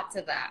I got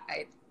to that,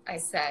 I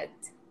said,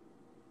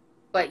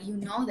 but you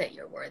know that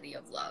you're worthy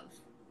of love.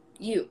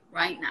 You,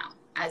 right now,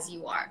 as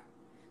you are.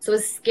 So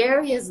as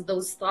scary as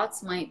those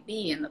thoughts might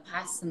be in the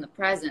past and the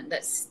present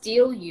that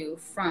steal you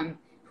from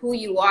who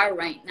you are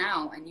right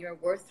now and your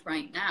worth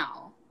right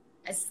now,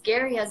 as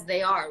scary as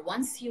they are,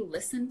 once you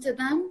listen to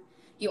them,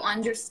 you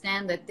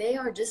understand that they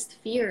are just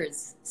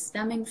fears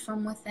stemming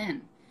from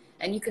within.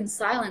 And you can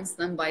silence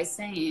them by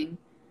saying,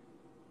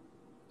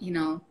 you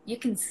know, you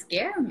can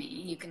scare me,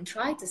 you can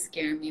try to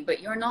scare me,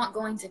 but you're not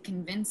going to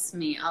convince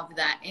me of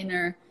that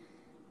inner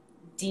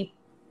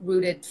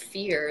deep-rooted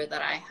fear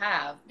that I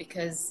have,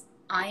 because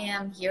I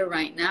am here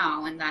right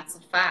now, and that's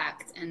a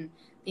fact. And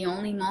the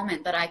only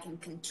moment that I can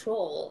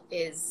control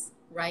is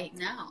right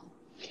now.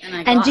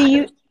 And do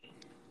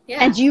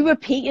you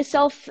repeat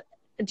yourself?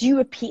 Do you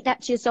repeat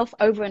that to yourself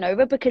over and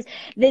over? Because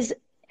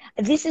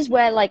this is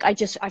where like I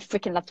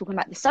freaking love talking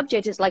about this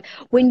subject. It's like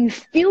when you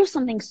feel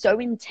something so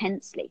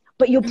intensely,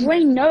 but your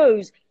brain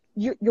knows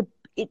you're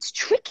it's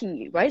tricking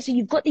you, right? So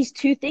you've got these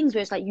two things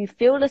where it's like you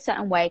feel a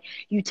certain way,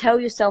 you tell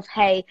yourself,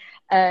 hey,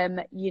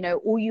 you know,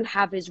 all you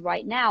have is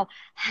right now.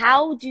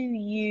 How do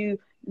you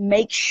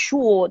make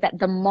sure that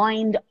the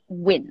mind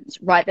wins,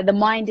 right? That the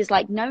mind is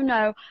like,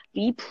 no,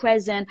 be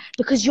present,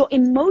 because your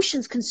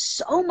emotions can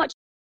so much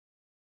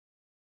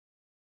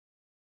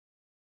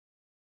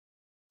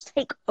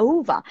take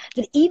over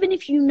that even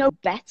if you know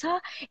better,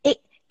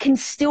 it can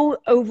still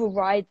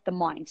override the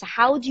mind. So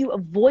how do you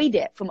avoid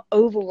it from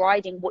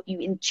overriding what you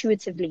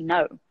intuitively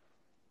know?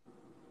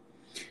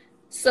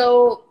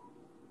 So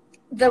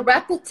the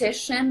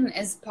repetition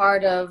is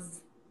part of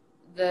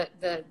the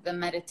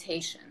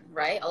meditation,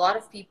 right? A lot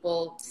of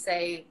people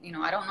say, you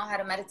know, I don't know how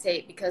to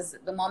meditate because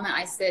the moment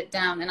I sit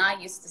down, and I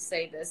used to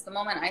say this, the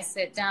moment I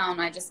sit down,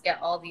 I just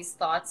get all these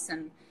thoughts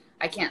and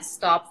I can't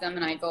stop them,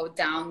 and I go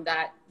down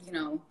that, you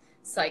know,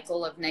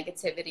 cycle of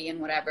negativity and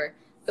whatever.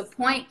 The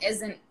point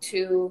isn't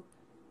to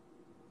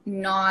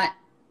not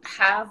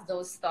have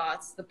those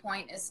thoughts. The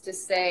point is to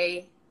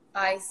say,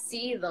 I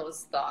see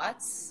those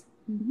thoughts,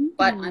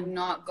 but I'm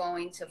not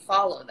going to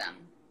follow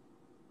them.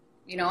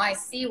 You know, I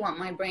see what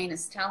my brain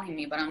is telling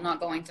me, but I'm not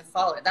going to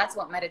follow it. That's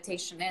what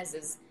meditation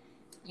is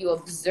you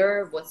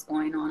observe what's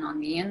going on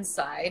the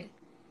inside,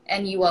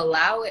 and you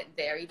allow it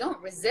there. You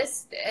don't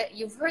resist it.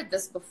 You've heard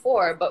this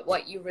before, but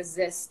what you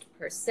resist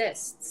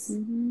persists.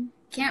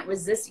 Can't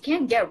resist. You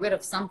can't get rid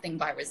of something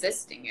by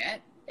resisting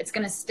it. It's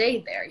going to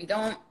stay there. You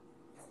don't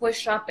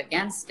push up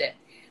against it,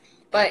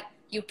 but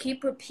you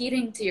keep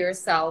repeating to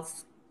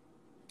yourself,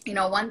 you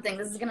know, one thing,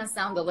 this is going to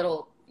sound a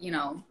little, you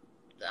know,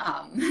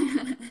 a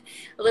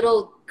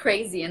little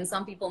crazy, and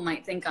some people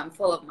might think I'm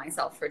full of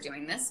myself for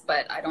doing this,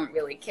 but I don't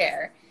really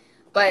care.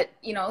 But,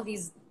 you know,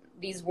 these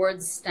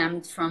words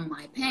stemmed from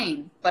my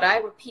pain, but I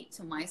repeat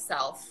to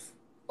myself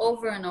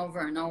over and over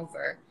and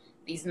over,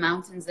 these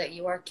mountains that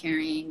you are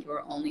carrying, you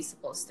are only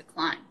supposed to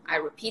climb. I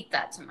repeat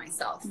that to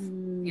myself. You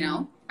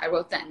know, I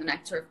wrote that in the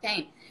Nectar of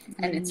Pain,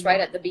 and it's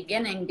right at the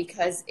beginning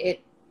because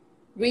it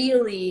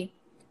really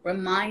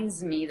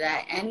reminds me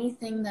that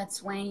anything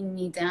that's weighing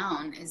me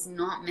down is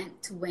not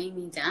meant to weigh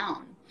me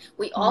down.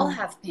 We all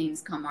have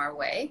pains come our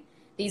way.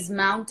 These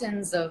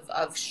mountains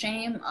of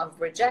shame, of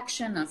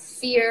rejection, of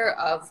fear,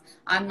 of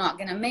I'm not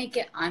going to make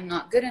it, I'm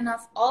not good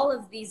enough. All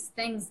of these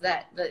things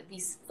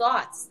these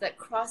thoughts that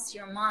cross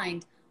your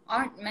mind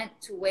aren't meant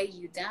to weigh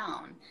you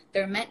down.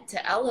 They're meant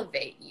to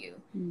elevate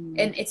you.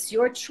 And it's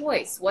your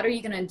choice. What are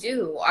you going to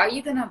do? Are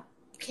you going to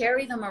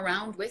carry them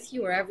around with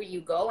you wherever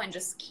you go and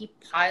just keep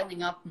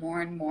piling up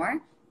more and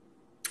more?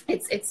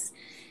 It's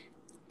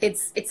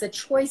a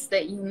choice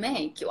that you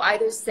make. You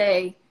either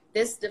say,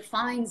 this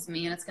defines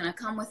me and it's going to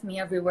come with me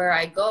everywhere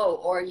I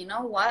go, or you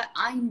know what,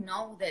 I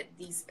know that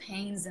these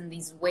pains and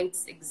these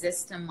weights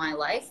exist in my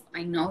life.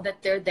 I know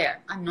that they're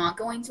there. I'm not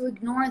going to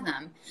ignore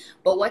them,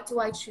 but what do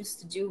I choose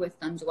to do with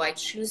them? Do I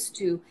choose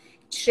to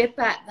chip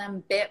at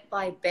them bit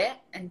by bit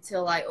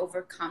until I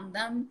overcome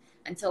them,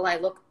 until I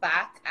look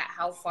back at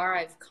how far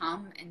I've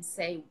come and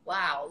say,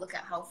 wow, look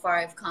at how far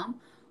I've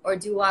come? Or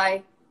do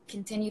I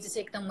continue to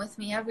take them with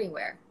me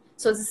everywhere?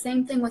 So it's the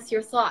same thing with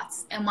your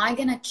thoughts. Am I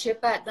going to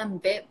chip at them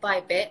bit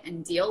by bit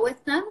and deal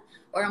with them?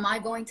 Or am I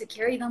going to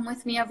carry them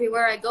with me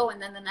everywhere I go?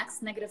 And then the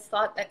next negative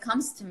thought that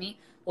comes to me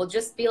will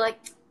just be like,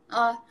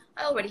 I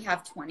already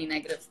have 20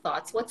 negative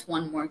thoughts. What's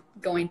one more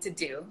going to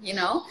do, you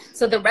know?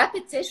 So the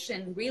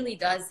repetition really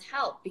does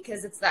help,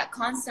 because it's that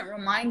constant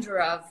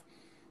reminder of,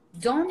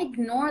 don't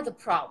ignore the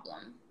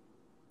problem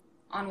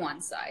on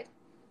one side,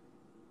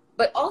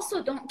 but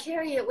also don't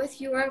carry it with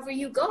you wherever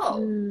you go.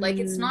 Like,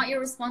 it's not your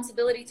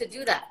responsibility to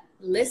do that.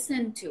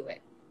 Listen to it,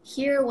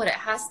 hear what it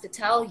has to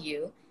tell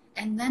you,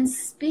 and then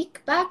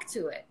speak back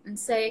to it and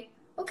say,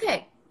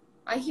 okay,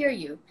 I hear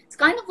you. It's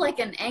kind of like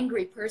an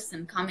angry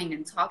person coming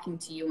and talking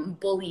to you and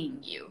bullying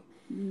you.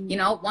 You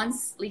know,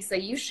 once, Lisa,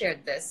 you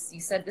shared this. You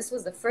said this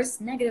was the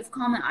first negative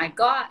comment I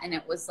got, and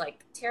it was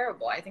like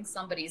terrible. I think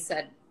somebody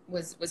said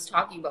was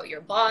talking about your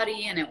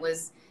body, and it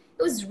was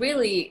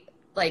really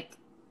like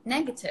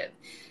negative.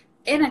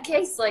 In a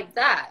case like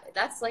that,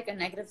 that's like a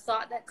negative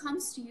thought that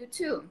comes to you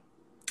too.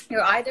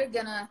 You're either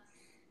gonna,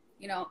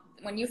 you know,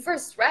 when you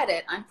first read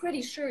it, I'm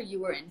pretty sure you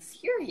were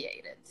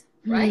infuriated,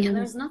 right? And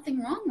there's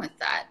nothing wrong with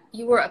that.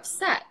 You were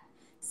upset.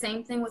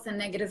 Same thing with a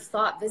negative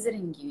thought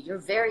visiting you. You're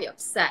very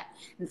upset.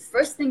 And the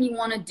first thing you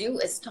want to do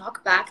is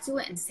talk back to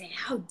it and say,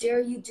 how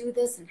dare you do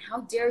this? And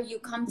how dare you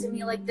come to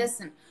me like this?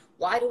 And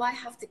why do I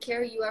have to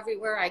carry you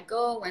everywhere I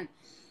go? And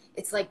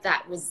it's like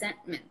that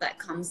resentment that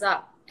comes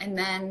up. And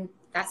then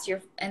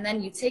and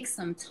then you take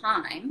some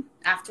time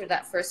after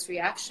that first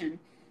reaction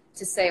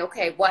to say,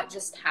 okay, what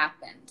just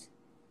happened?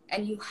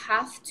 And you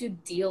have to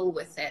deal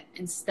with it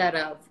instead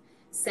of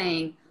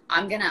saying,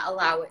 I'm going to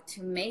allow it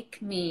to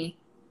make me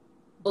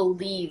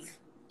believe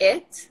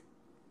it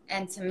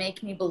and to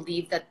make me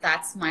believe that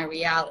that's my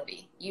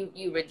reality.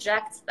 You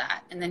reject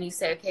that. And then you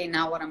say, okay,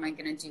 now what am I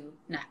going to do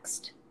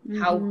next?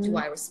 How do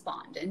I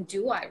respond? And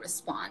do I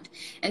respond?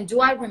 And do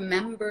I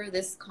remember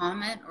this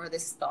comment or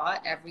this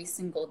thought every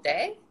single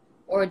day?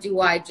 Or do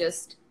I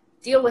just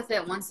deal with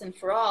it once and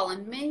for all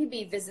and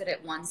maybe visit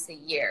it once a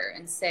year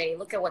and say,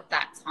 look at what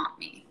that taught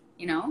me,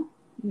 you know?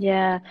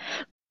 Yeah.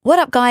 What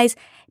up, guys?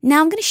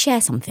 Now I'm going to share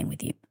something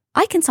with you.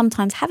 I can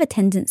sometimes have a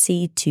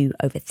tendency to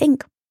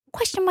overthink,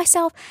 question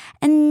myself,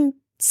 and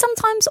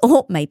sometimes,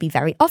 or maybe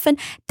very often,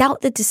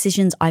 doubt the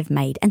decisions I've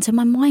made. And so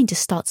my mind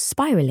just starts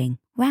spiraling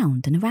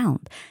round and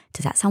around.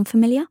 Does that sound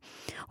familiar?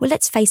 Well,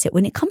 let's face it,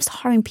 when it comes to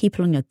hiring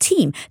people on your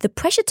team, the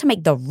pressure to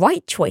make the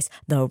right choice,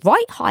 the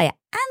right hire,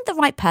 and the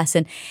right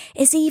person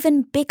is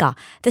even bigger.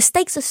 The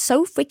stakes are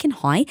so freaking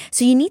high,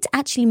 so you need to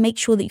actually make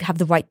sure that you have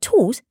the right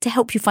tools to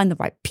help you find the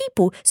right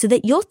people so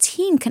that your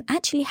team can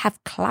actually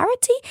have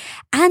clarity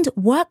and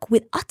work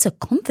with utter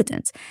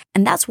confidence.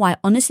 And that's why,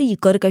 honestly,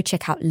 you've got to go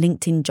check out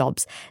LinkedIn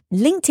Jobs.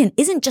 LinkedIn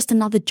isn't just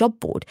another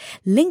job board.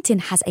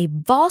 LinkedIn has a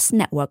vast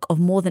network of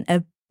more than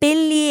 1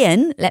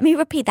 billion, let me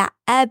repeat that,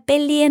 1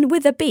 billion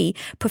with a B,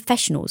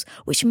 professionals,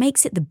 which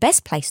makes it the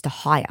best place to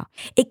hire.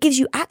 It gives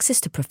you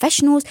access to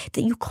professionals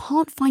that you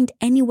can't find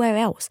anywhere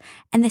else.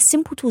 And their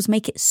simple tools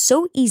make it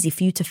so easy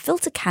for you to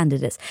filter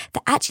candidates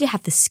that actually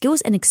have the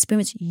skills and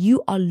experience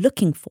you are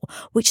looking for,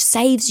 which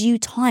saves you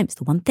time. It's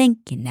the one thing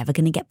you're never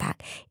going to get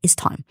back is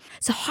time.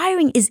 So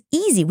hiring is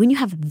easy when you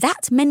have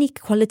that many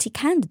quality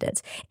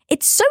candidates.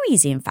 It's so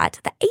easy, in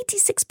fact, that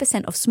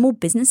 86% of small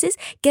businesses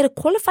get a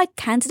qualified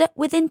candidate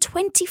within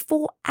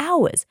 24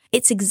 hours.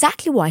 It's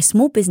exactly why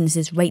small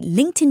businesses rate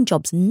LinkedIn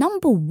Jobs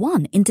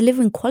 #1 in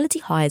delivering quality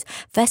hires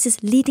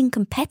versus leading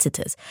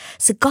competitors.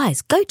 So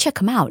guys, go check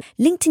them out.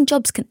 LinkedIn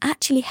Jobs can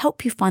actually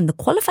help you find the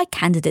qualified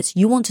candidates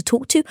you want to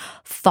talk to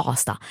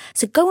faster.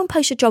 So go and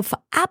post your job for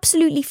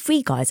absolutely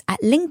free, guys,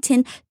 at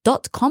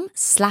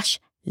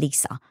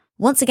linkedin.com/Lisa.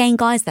 Once again,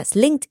 guys, that's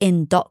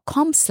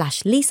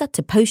linkedin.com/Lisa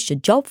to post your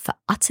job for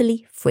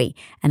utterly free.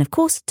 And of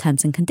course,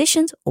 terms and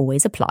conditions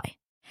always apply.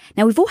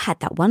 Now, we've all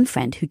had that one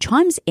friend who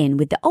chimes in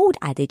with the old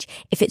adage,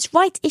 if it's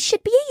right, it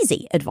should be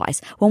easy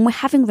advice when we're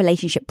having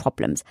relationship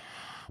problems.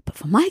 But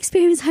from my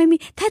experience,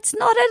 homie, that's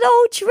not at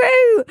all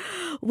true.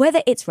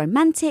 Whether it's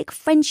romantic,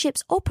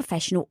 friendships, or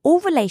professional, all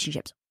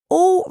relationships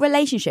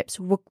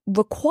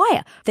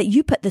require that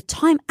you put the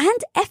time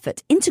and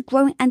effort into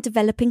growing and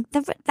developing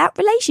that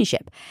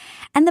relationship.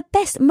 And the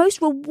best,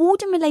 most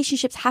rewarding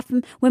relationships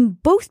happen when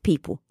both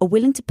people are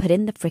willing to put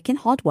in the freaking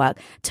hard work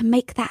to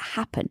make that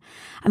happen.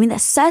 I mean,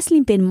 that's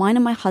certainly been mine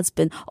and my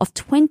husband of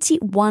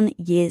 21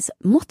 years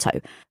motto.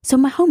 So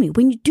my homie,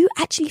 when you do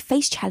actually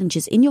face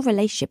challenges in your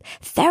relationship,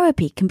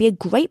 therapy can be a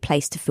great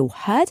place to feel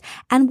heard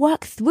and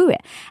work through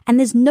it. And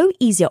there's no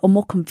easier or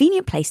more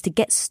convenient place to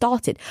get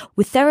started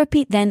with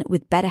therapy than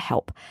with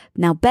BetterHelp.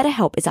 Now,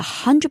 BetterHelp is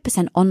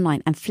 100%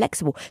 online and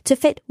flexible to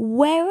fit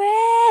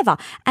wherever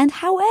and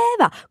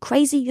however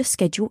crazy your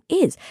schedule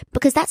is,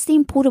 because that's the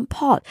important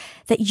part,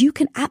 that you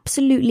can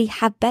absolutely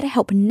have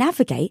BetterHelp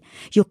navigate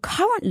your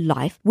current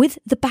life with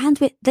the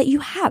bandwidth that you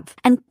have.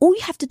 And all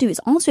you have to do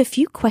is answer a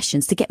few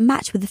questions to get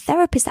matched with a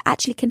therapist that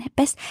actually can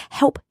best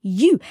help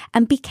you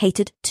and be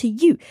catered to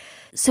you.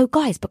 So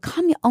guys,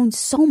 become your own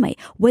soulmate,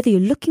 whether you're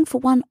looking for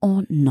one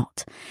or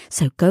not.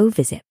 So go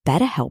visit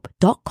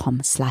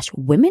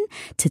betterhelp.com/women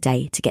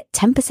today to get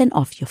 10%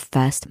 off your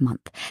first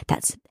month.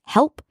 That's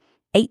help,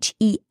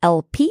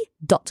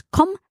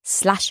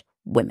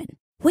 HELP.com/women.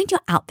 When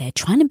you're out there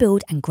trying to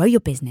build and grow your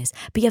business,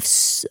 but you have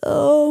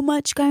so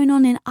much going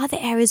on in other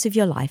areas of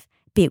your life,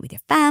 be it with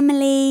your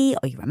family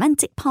or your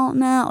romantic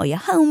partner or your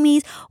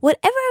homies,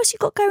 whatever else you've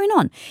got going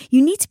on,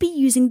 you need to be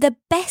using the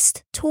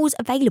best tools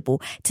available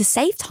to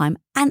save time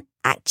and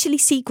actually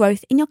see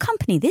growth in your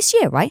company this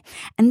year, right?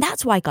 And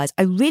that's why, guys,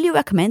 I really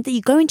recommend that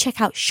you go and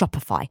check out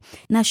Shopify.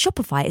 Now,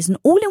 Shopify is an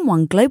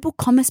all-in-one global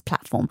commerce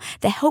platform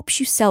that helps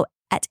you sell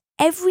at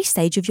every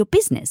stage of your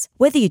business.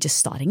 Whether you're just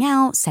starting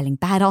out, selling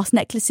badass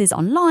necklaces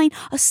online,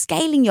 or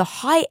scaling your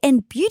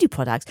high-end beauty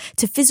products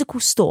to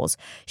physical stores,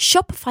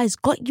 Shopify's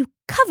got you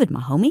covered,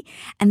 my homie.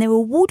 And their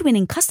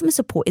award-winning customer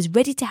support is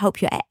ready to help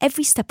you at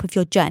every step of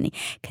your journey.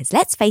 Because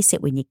let's face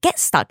it, when you get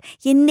stuck,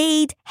 you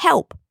need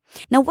help.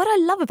 Now, what I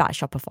love about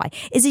Shopify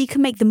is that you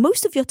can make the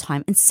most of your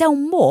time and sell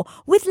more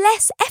with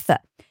less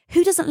effort.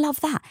 Who doesn't love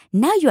that?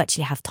 Now you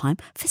actually have time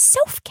for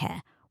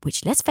self-care,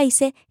 which, let's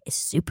face it, is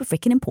super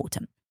freaking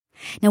important.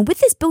 Now, with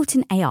this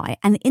built-in AI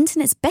and the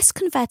internet's best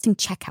converting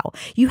checkout,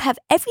 you have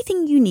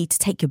everything you need to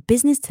take your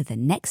business to the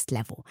next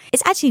level.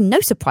 It's actually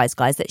no surprise,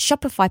 guys, that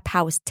Shopify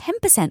powers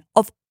 10%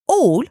 of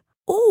all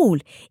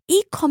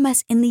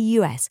e-commerce in the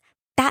US.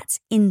 That's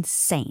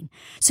insane.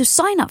 So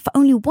sign up for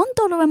only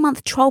 $1 a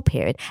month trial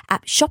period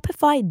at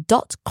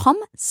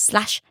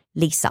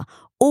shopify.com/Lisa,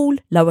 all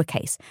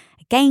lowercase.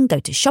 Again, go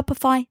to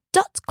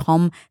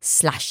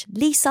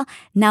shopify.com/Lisa.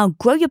 Now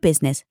grow your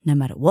business no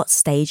matter what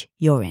stage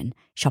you're in.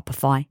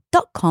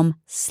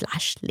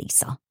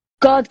 Shopify.com/Lisa.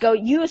 God, girl,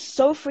 you are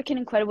so freaking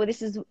incredible.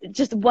 This is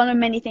just one of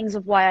many things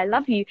of why I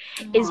love you,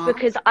 is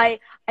because I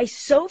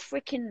so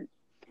freaking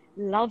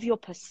love your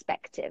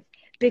perspective,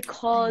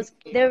 because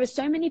there are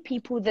so many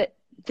people that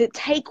that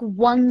take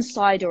one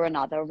side or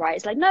another, right?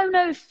 It's like,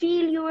 no,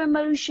 feel your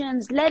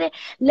emotions, let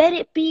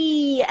it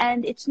be,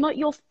 and it's not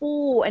your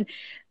fault. And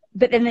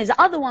but then there's the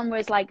other one where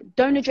it's like,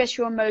 don't address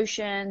your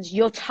emotions,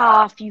 you're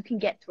tough, you can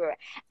get through it.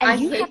 And I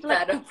you hate have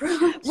like that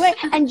approach. right,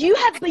 and you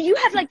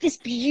have like this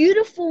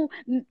beautiful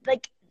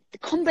like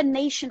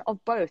combination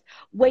of both,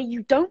 where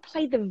you don't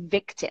play the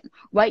victim,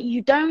 right?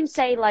 You don't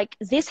say like,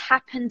 this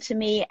happened to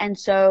me and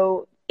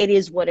so it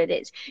is what it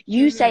is.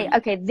 You say,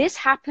 okay, this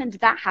happened,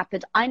 that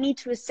happened. I need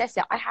to assess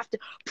it. I have to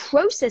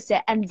process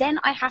it. And then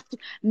I have to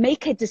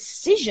make a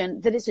decision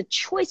that is a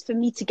choice for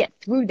me to get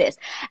through this.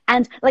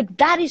 And like,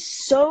 that is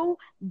so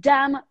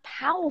damn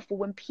powerful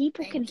when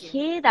people can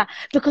hear that,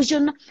 because you're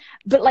not,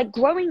 but like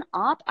growing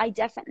up, I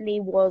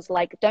definitely was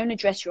like, don't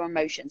address your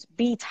emotions,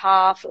 be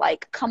tough,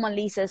 like, come on,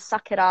 Lisa,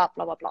 suck it up,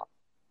 blah, blah, blah.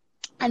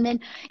 And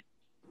then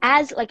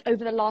as like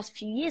over the last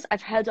few years,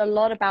 I've heard a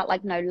lot about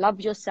like, no,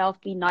 love yourself,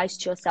 be nice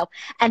to yourself.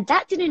 And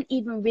that didn't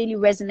even really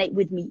resonate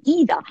with me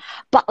either.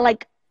 But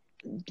like,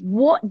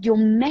 what your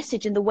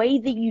message and the way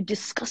that you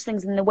discuss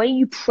things and the way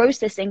you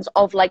process things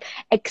of like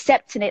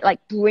accepting it,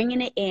 like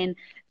bringing it in,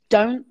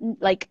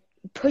 don't like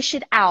push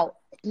it out,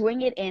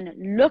 bring it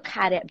in, look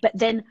at it, but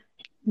then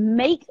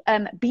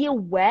be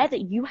aware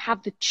that you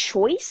have the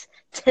choice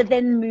to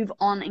then move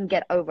on and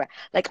get over it.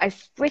 Like, I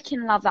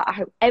freaking love that. I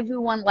hope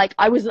everyone, like,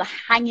 I was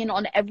hanging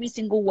on every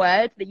single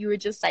word that you were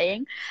just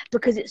saying,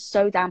 because it's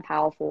so damn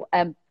powerful.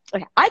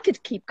 Okay, I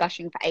could keep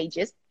gushing for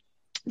ages,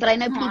 but I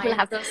know people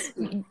have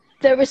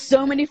there are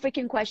so many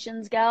freaking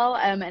questions, girl.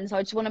 And so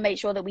I just want to make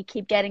sure that we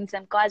keep getting to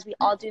them. Guys, we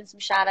are doing some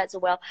shout outs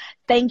as well.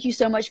 Thank you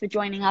so much for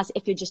joining us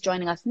if you're just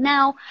joining us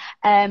now.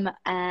 And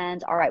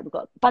all right, we've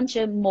got a bunch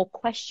of more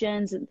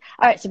questions. And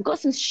all right, so we've got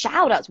some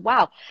shout outs.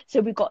 Wow. So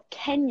we've got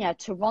Kenya,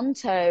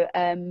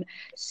 Toronto,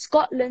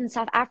 Scotland,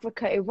 South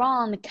Africa,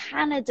 Iran,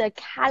 Canada,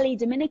 Cali,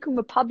 Dominican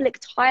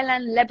Republic,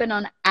 Thailand,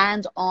 Lebanon,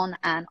 and on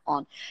and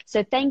on.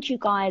 So thank you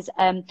guys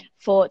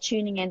for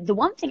tuning in. The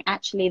one thing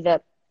actually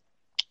that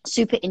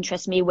super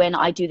interests me when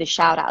I do the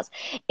shout outs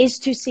is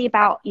to see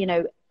about, you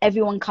know,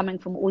 everyone coming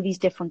from all these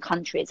different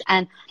countries.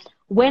 And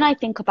when I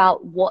think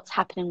about what's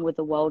happening with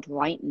the world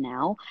right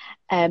now,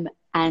 and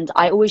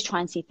I always try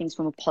and see things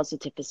from a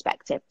positive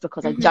perspective,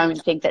 because I don't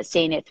think that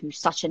seeing it through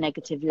such a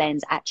negative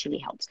lens actually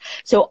helps.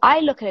 So I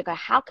look at it and go,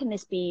 how can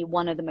this be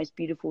one of the most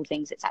beautiful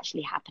things that's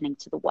actually happening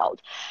to the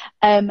world?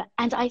 And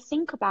I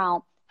think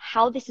about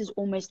how this is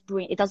almost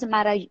it doesn't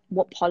matter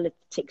what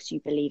politics you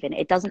believe in.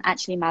 It doesn't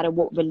actually matter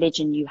what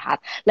religion you have.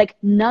 Like,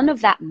 none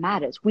of that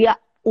matters. We are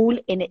all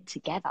in it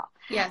together.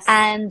 Yes.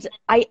 And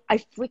I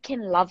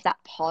freaking love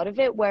that part of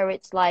it, where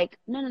it's like,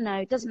 no,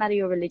 it doesn't matter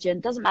your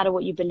religion, doesn't matter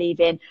what you believe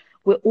in.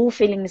 We're all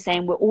feeling the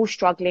same. We're all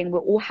struggling. We're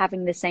all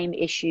having the same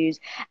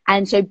issues.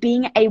 And so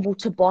being able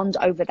to bond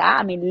over that,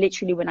 I mean,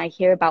 literally when I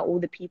hear about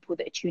all the people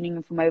that are tuning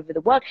in from over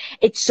the world,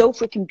 it's so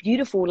freaking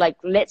beautiful. Like,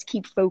 let's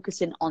keep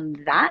focusing on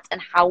that and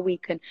how we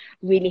can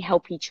really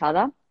help each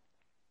other.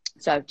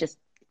 So just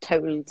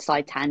total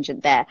side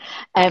tangent there.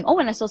 Oh,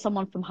 and I saw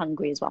someone from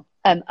Hungary as well.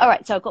 All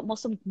right. So I've got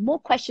some more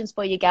questions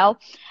for you, gal.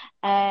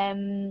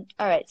 All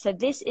right. So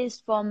this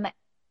is from,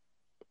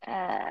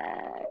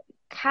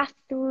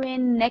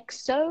 Catherine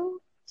Nexo.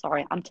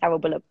 Sorry, I'm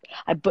terrible.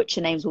 I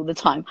butcher names all the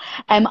time.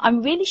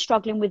 I'm really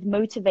struggling with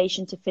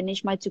motivation to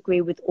finish my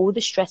degree with all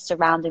the stress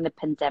surrounding the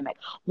pandemic.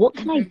 What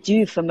can I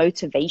do for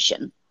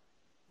motivation?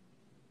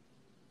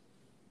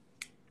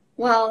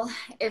 Well,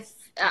 if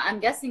I'm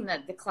guessing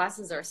that the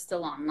classes are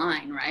still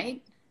online,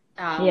 right?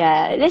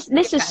 Yeah,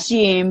 let's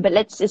assume, but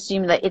let's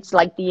assume that it's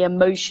like the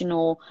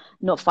emotional,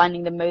 not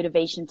finding the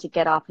motivation to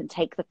get up and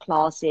take the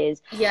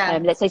classes. Yeah.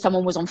 Let's say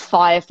someone was on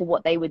fire for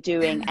what they were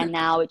doing, and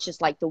now it's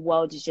just like the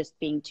world is just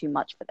being too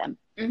much for them.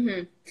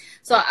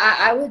 So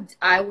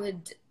I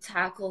would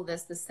tackle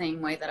this the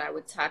same way that I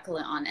would tackle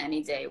it on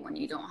any day when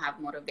you don't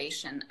have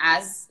motivation.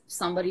 As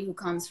somebody who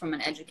comes from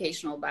an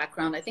educational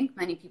background, I think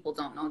many people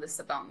don't know this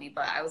about me,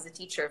 but I was a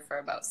teacher for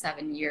about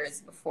 7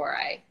 years before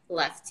I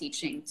left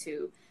teaching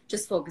to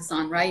just focus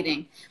on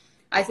writing.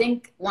 I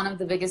think one of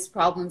the biggest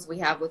problems we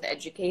have with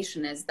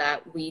education is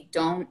that we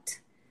don't,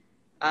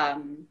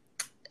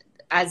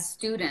 as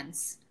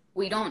students,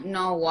 we don't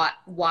know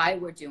why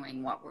we're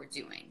doing what we're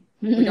doing.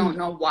 We don't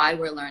know why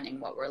we're learning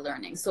what we're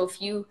learning. So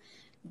if you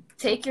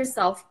take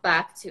yourself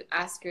back to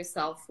ask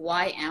yourself,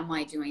 why am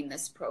I doing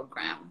this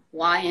program?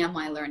 Why am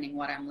I learning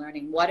what I'm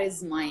learning? What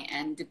is my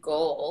end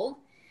goal?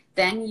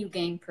 Then you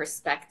gain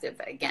perspective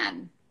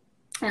again.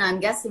 And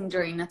I'm guessing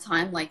during a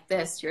time like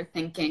this, you're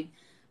thinking,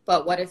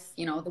 but what if,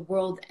 you know, the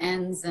world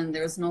ends and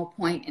there's no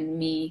point in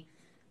me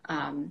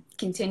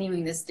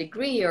continuing this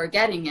degree or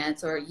getting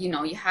it? Or, you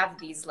know, you have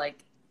these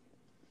like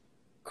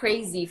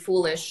crazy,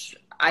 foolish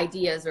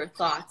ideas or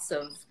thoughts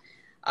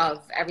of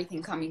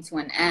everything coming to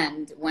an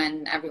end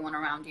when everyone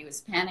around you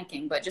is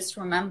panicking. But just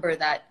remember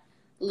that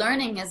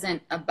learning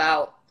isn't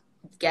about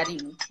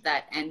getting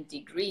that end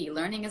degree.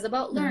 Learning is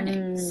about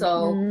learning.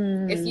 So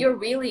if you're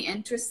really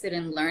interested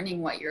in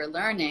learning what you're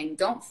learning,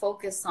 don't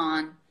focus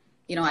on,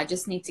 you know, I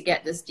just need to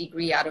get this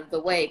degree out of the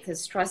way,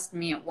 because trust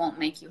me, it won't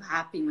make you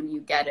happy when you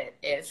get it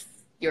if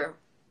your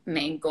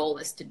main goal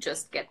is to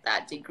just get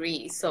that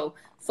degree. So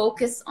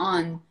focus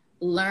on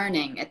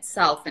learning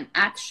itself and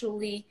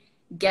actually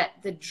get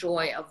the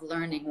joy of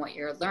learning what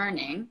you're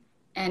learning,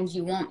 and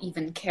you won't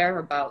even care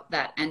about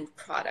that end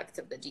product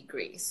of the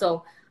degree.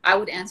 So I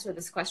would answer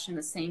this question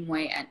the same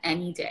way at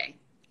any day,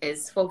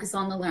 is focus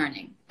on the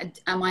learning.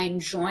 Am I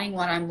enjoying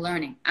what I'm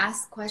learning?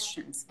 Ask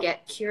questions,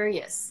 get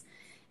curious,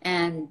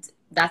 and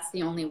that's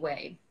the only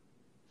way.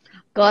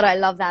 God, I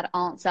love that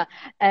answer.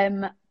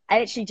 I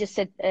actually just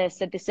said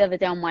this the other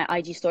day on my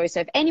IG story.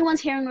 So if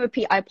anyone's hearing a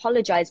repeat, I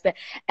apologize. But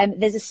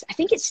there's this, I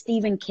think it's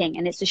Stephen King,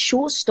 and it's a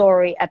short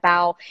story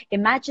about,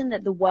 imagine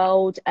that the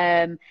world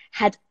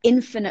had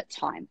infinite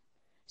time.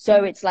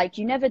 So it's like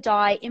you never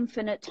die,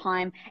 infinite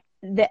time.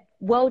 The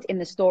world in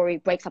the story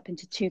breaks up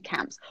into two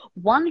camps.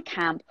 One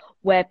camp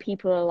where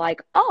people are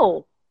like,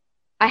 oh,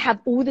 I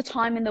have all the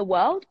time in the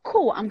world.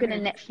 Cool. I'm going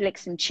to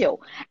Netflix and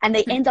chill. And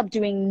they end up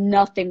doing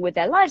nothing with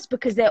their lives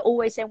because they're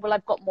always saying, well,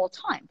 I've got more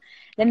time.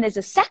 Then there's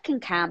a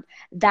second camp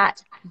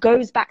that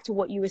goes back to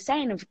what you were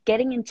saying of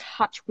getting in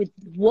touch with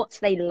what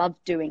they love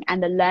doing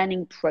and the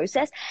learning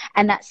process.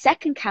 And that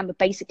second camp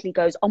basically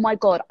goes, oh my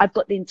God, I've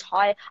got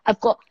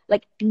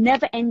like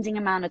never ending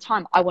amount of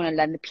time. I want to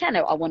learn the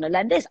piano. I want to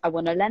learn this. I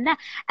want to learn that.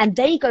 And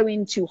they go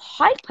into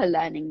hyper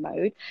learning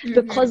mode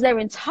because they're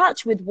in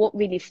touch with what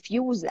really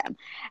fuels them.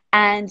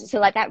 And so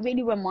like that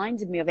really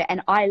reminded me of it.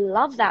 And I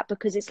love that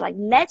because it's like,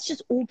 let's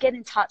just all get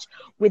in touch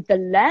with the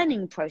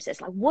learning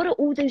process. Like, what are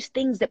all those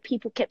things that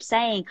people kept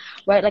saying,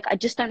 right? Like, I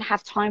just don't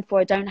have time for,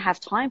 I don't have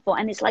time for.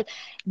 And it's like,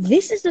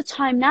 this is the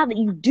time now that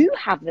you do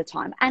have the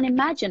time. And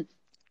imagine,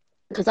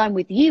 because I'm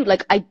with you,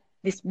 like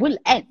this will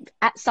end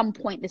at some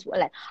point. This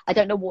will end. I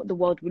don't know what the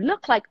world will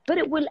look like, but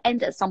it will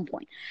end at some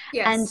point.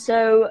 Yes. And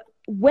so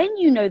when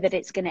you know that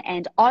it's going to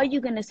end, are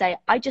you going to say,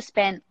 I just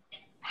spent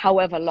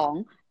however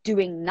long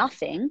doing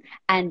nothing,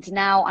 and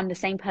now I'm the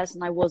same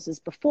person I was as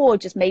before,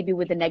 just maybe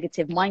with a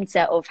negative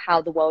mindset of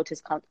how the world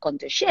has gone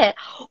to shit?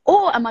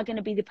 Or am I going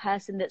to be the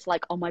person that's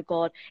like, oh my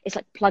God, it's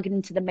like plugging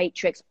into the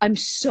matrix. I'm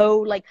so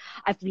like,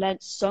 I've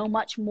learned so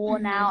much more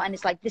now. And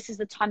it's like, this is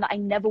the time that I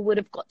never would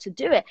have got to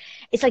do it.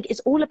 It's like, it's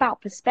all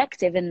about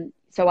perspective. And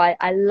so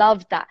I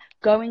love that.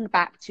 Going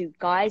back to,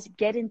 guys,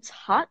 get in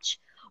touch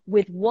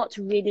with what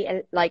really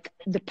like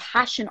the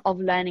passion of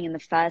learning in the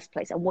first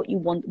place and what you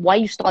want, why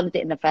you started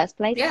it in the first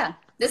place. Yeah.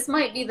 This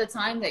might be the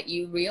time that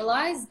you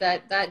realize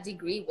that that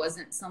degree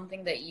wasn't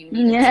something that you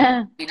needed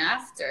to do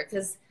after,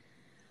 because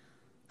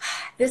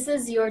this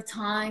is your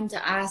time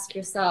to ask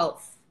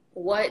yourself,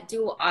 what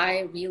do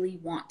I really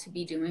want to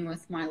be doing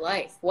with my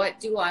life? What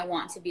do I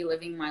want to be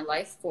living my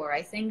life for?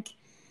 I think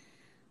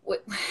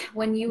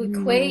when you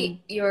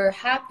equate your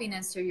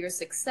happiness or your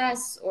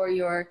success or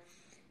your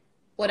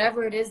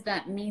whatever it is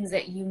that means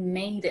that you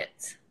made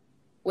it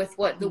with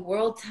what the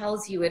world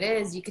tells you it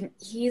is, you can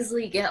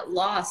easily get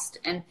lost.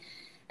 And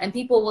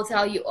people will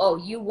tell you, oh,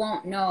 you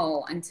won't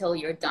know until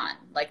you're done.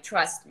 Like,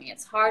 trust me,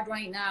 it's hard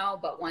right now,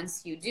 but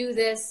once you do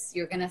this,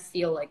 you're going to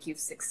feel like you've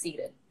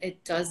succeeded.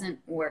 It doesn't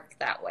work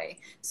that way.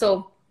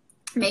 So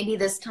maybe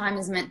this time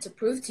is meant to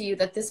prove to you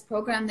that this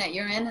program that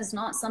you're in is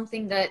not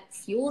something that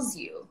fuels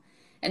you.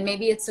 And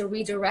maybe it's a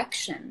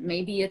redirection.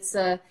 Maybe it's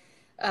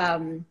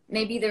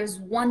maybe there's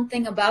one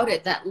thing about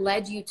it that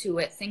led you to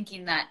it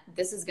thinking that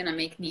this is going to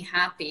make me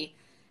happy.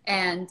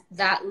 And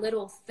that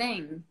little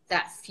thing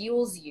that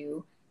fuels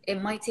you, it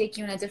might take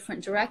you in a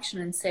different direction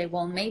and say,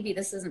 well, maybe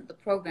this isn't the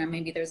program.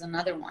 Maybe there's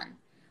another one.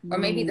 Or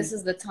maybe this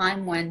is the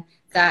time when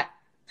that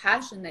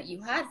passion that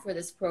you had for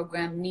this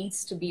program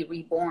needs to be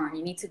reborn.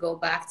 You need to go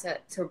back to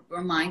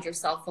remind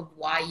yourself of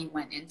why you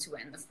went into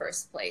it in the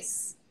first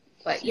place.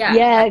 But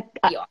yeah,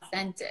 be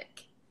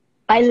authentic.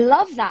 I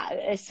love that,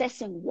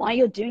 assessing why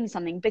you're doing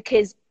something,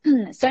 because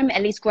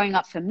at least growing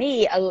up for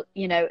me,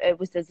 you know,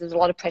 there's a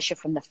lot of pressure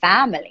from the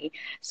family.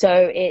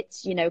 So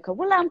it's, you know,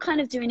 well, I'm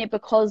kind of doing it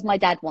because my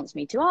dad wants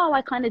me to. Oh,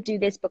 I kind of do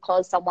this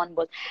because someone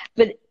was.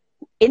 But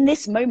in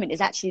this moment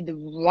is actually the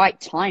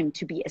right time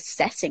to be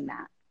assessing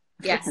that.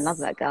 Yes. I love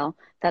that, girl.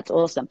 That's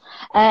awesome.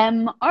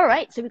 All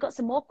right. So we've got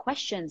some more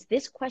questions.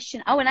 This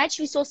question. Oh, and I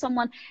actually saw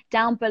someone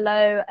down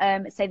below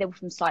say they were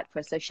from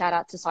Cyprus. So shout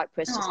out to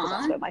Cyprus, just because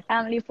that's where my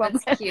family is from.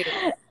 That's cute.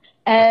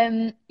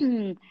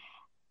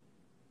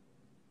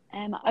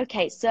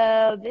 Okay.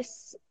 So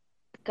this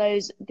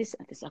goes, there's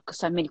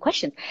so many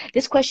questions.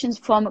 This question's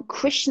from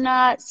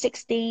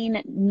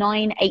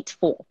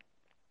Krishna16984.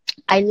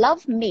 I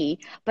love me,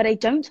 but I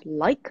don't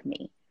like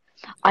me.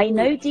 I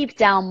know deep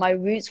down my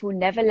roots will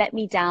never let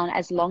me down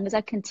as long as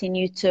I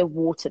continue to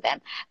water them.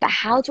 But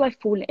how do I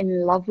fall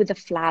in love with the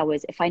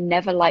flowers if I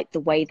never like the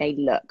way they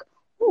look?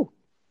 Ooh,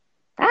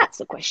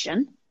 that's a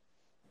question.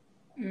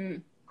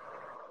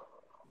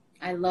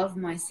 I love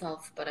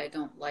myself, but I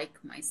don't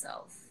like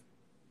myself.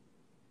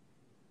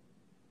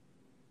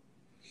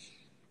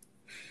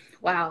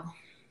 Wow.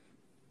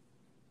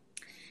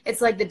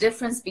 It's like the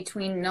difference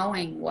between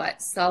knowing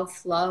what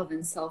self-love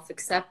and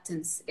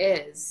self-acceptance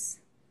is,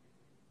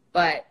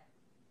 but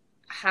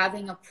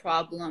having a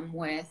problem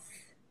with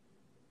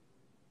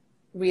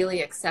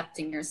really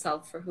accepting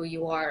yourself for who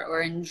you are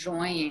or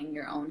enjoying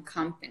your own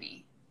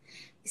company.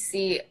 You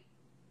see,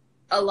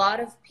 a lot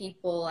of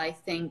people, I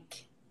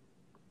think,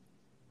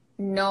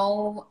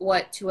 know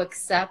what to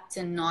accept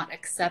and not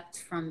accept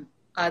from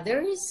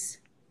others,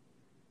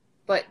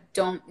 but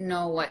don't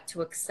know what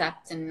to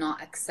accept and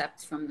not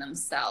accept from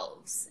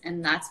themselves.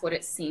 And that's what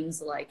it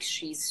seems like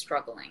she's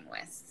struggling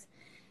with,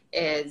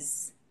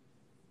 is,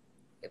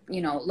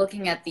 you know,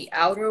 looking at the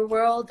outer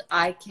world,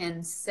 I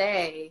can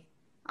say,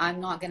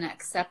 I'm not going to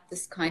accept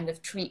this kind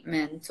of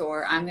treatment,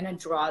 or I'm going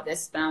to draw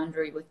this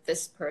boundary with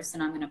this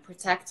person. I'm going to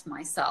protect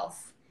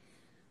myself.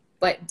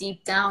 But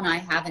deep down, I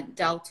haven't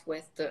dealt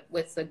with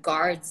the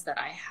guards that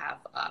I have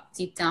up.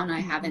 Deep down, I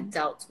haven't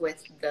dealt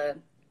with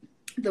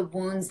the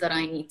wounds that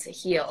I need to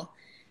heal.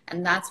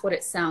 And that's what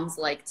it sounds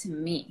like to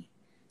me.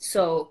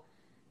 So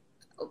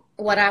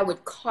what I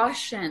would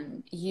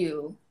caution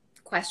you,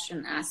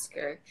 question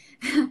asker,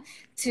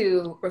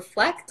 to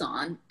reflect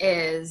on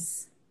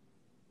is,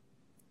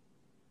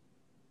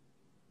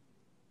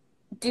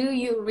 do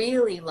you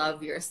really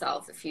love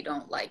yourself if you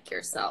don't like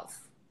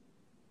yourself?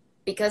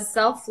 Because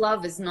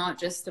self-love is not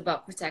just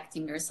about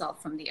protecting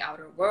yourself from the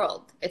outer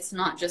world. It's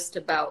not just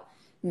about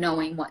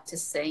knowing what to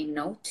say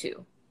no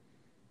to.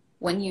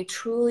 When you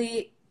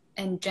truly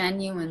and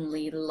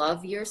genuinely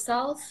love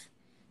yourself,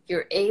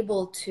 you're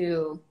able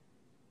to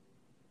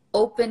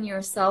open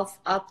yourself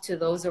up to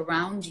those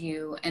around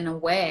you in a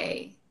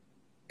way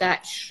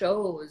that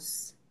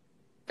shows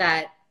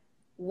that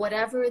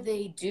whatever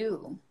they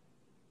do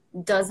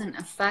doesn't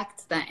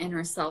affect that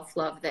inner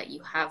self-love that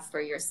you have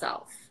for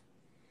yourself.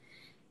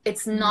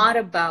 It's not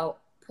about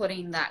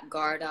putting that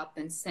guard up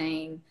and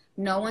saying,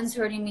 no one's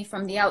hurting me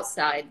from the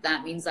outside,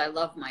 that means I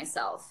love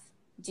myself.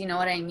 Do you know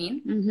what I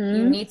mean?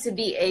 You need to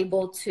be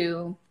able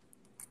to,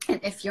 and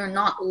if you're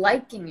not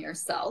liking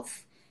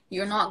yourself,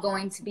 you're not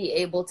going to be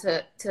able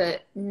to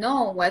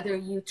know whether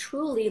you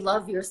truly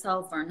love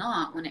yourself or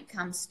not when it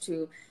comes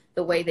to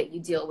the way that you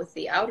deal with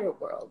the outer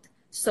world.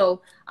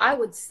 So I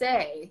would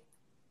say,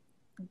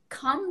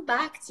 come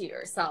back to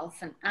yourself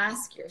and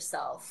ask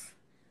yourself,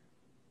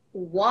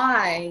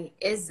 why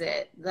is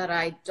it that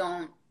I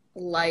don't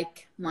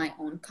like my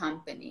own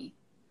company?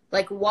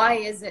 Like, why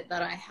is it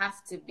that I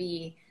have to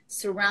be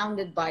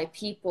surrounded by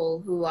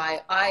people who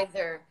I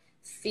either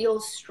feel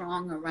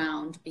strong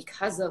around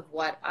because of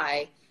what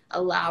I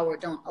allow or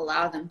don't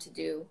allow them to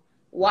do?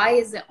 Why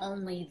is it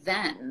only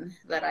then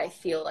that I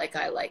feel like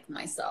I like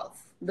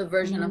myself? The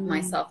version of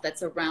myself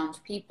that's around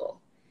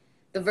people.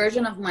 The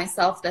version of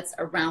myself that's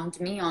around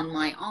me on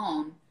my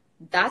own,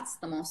 that's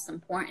the most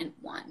important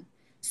one.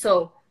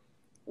 So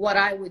what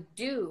I would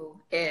do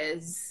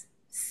is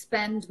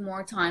spend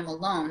more time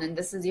alone, and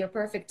this is your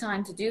perfect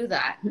time to do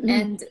that.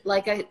 And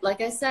like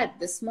I said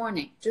this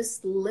morning,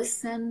 just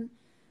listen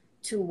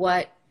to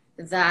what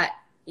that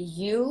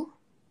you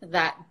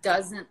that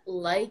doesn't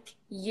like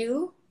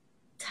you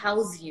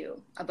tells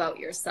you about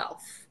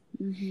yourself.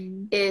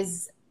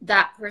 Is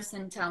that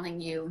person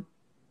telling you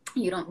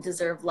you don't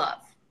deserve love?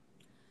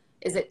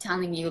 Is it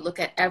telling you, look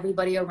at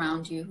everybody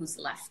around you who's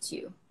left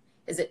you?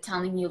 Is it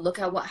telling you, look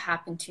at what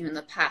happened to you in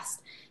the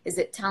past? Is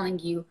it telling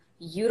you,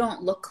 you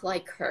don't look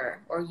like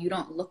her, or you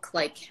don't look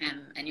like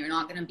him, and you're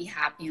not going to be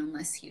happy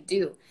unless you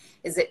do?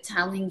 Is it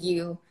telling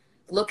you,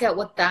 look at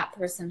what that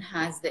person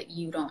has that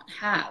you don't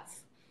have?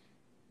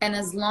 And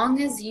as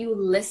long as you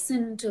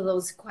listen to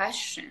those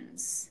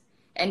questions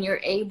and you're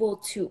able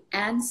to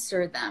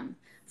answer them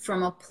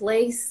from a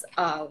place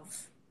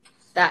of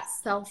that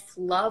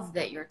self-love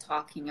that you're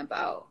talking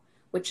about,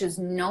 which is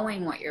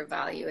knowing what your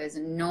value is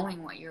and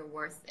knowing what your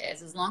worth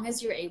is, as long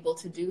as you're able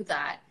to do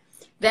that,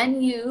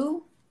 then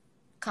you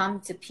come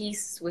to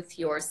peace with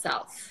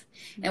yourself.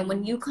 And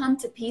when you come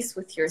to peace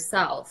with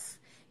yourself,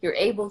 you're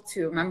able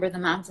to remember the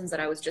mountains that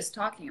I was just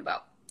talking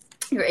about.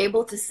 You're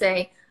able to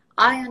say,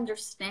 I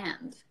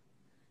understand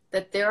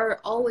that there are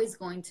always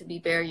going to be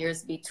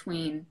barriers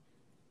between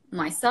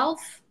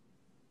myself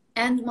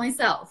and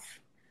myself.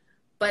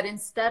 But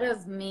instead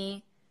of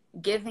me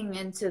giving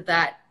into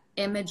that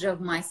image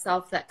of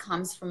myself that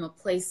comes from a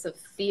place of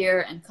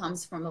fear and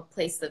comes from a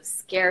place of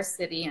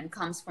scarcity and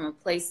comes from a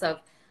place of,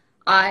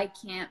 I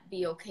can't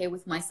be okay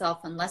with myself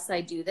unless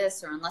I do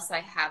this, or unless I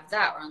have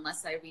that, or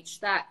unless I reach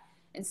that.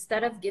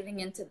 Instead of giving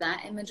into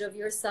that image of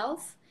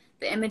yourself,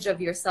 the image of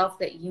yourself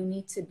that you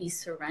need to be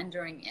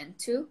surrendering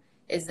into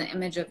is the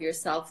image of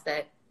yourself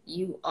that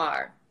you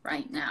are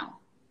right now.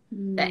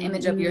 That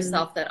image of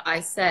yourself that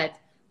I said,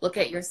 look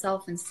at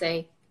yourself and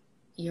say,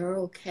 you're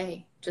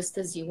okay just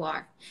as you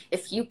are.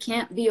 If you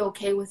can't be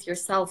okay with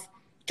yourself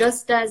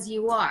just as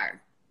you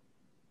are,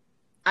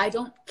 I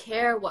don't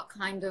care what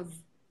kind of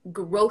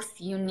growth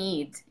you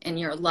need in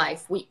your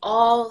life. We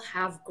all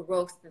have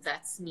growth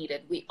that's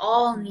needed. We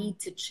all need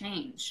to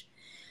change.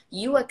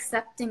 You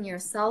accepting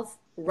yourself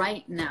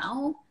right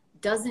now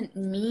doesn't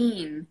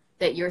mean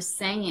that you're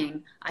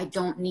saying, I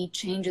don't need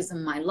changes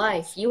in my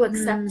life. You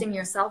accepting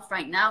yourself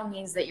right now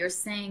means that you're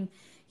saying,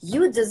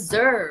 you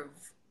deserve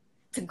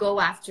to go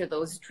after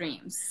those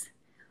dreams.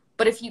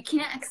 But if you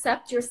can't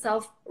accept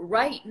yourself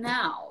right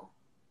now,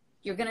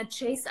 You're going to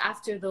chase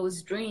after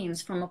those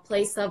dreams from a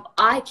place of,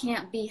 I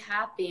can't be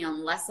happy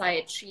unless I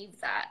achieve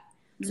that.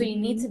 So you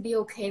need to be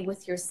okay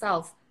with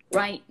yourself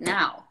right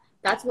now.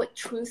 That's what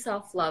true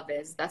self-love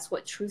is. That's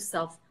what true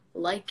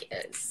self-like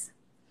is.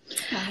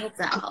 I hope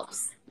that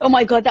helps. Oh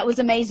my God, that was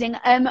amazing.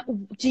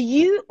 Do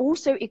you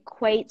also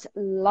equate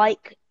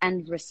like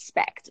and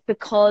respect?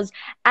 Because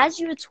as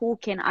you were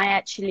talking, I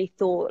actually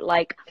thought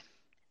like,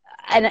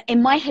 and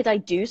in my head I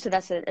do, so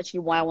that's actually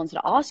why I wanted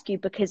to ask you,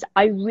 because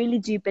I really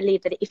do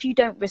believe that if you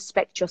don't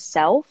respect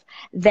yourself,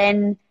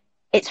 then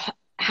it's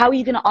how are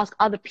you going to ask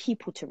other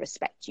people to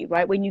respect you,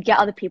 right? When you get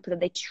other people that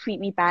they treat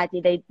me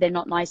badly, they're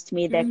not nice to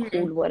me, they're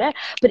cruel, whatever.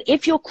 But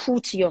if you're cruel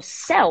to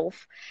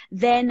yourself,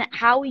 then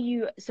how are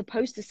you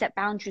supposed to set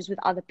boundaries with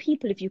other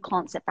people if you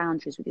can't set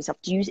boundaries with yourself?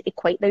 Do you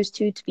equate those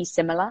two to be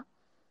similar?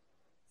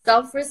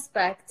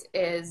 Self-respect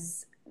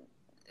is,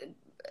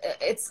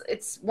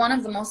 it's one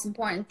of the most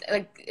important,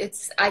 like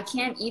I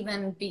can't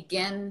even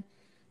begin.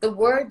 The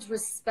word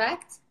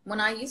respect, when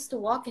I used to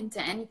walk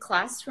into any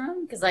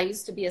classroom, because I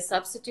used to be a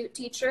substitute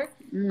teacher,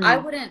 I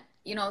wouldn't,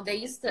 they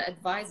used to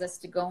advise us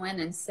to go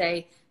in and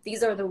say,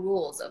 these are the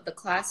rules of the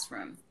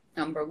classroom.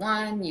 Number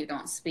 1, you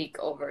don't speak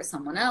over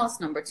someone else.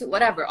 Number 2,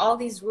 whatever, all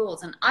these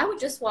rules. And I would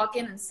just walk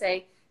in and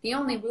say, the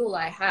only rule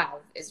I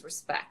have is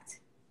respect.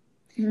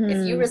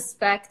 If you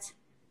respect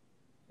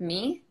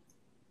me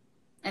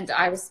and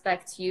I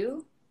respect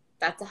you,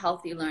 that's a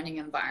healthy learning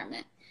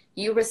environment.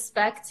 You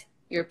respect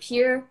your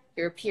peer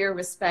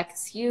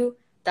respects you,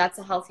 that's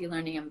a healthy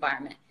learning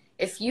environment.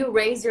 If you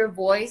raise your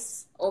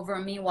voice over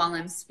me while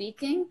I'm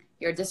speaking,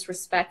 you're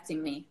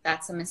disrespecting me.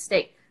 That's a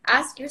mistake.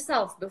 Ask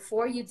yourself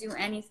before you do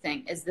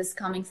anything, is this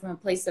coming from a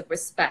place of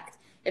respect?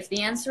 If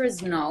the answer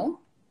is no,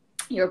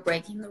 you're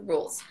breaking the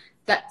rules.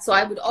 So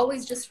I would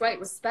always just write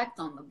respect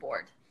on the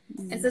board.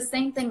 It's the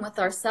same thing with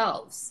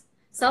ourselves.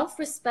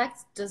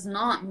 Self-respect does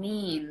not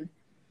mean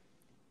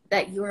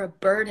that you're a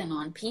burden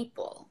on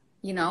people.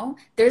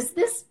 There's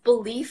this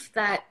belief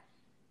that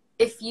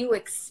if you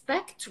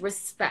expect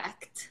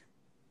respect,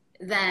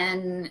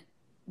 then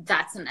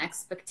that's an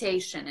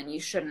expectation and you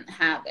shouldn't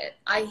have it.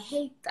 I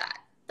hate that.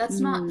 That's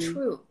not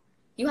true.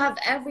 You have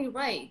every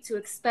right to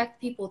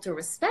expect people to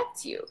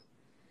respect you.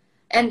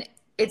 And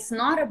it's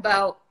not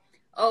about,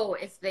 oh,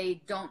 if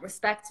they don't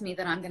respect me,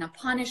 then I'm going to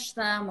punish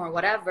them or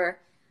whatever.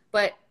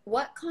 But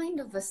what kind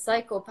of a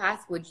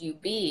psychopath would you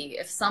be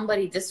if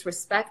somebody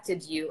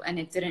disrespected you and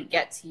it didn't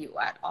get to you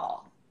at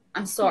all?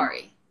 I'm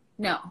sorry.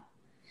 No.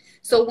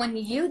 So when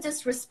you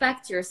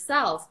disrespect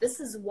yourself, this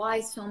is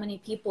why so many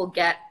people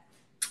get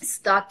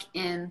stuck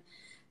in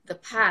the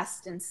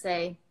past and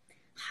say,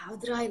 how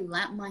did I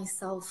let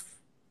myself,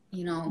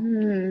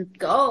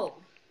 go?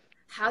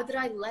 How did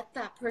I let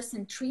that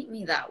person treat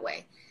me that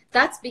way?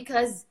 That's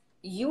because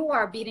you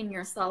are beating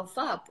yourself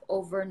up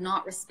over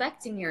not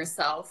respecting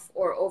yourself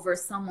or over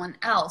someone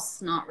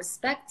else not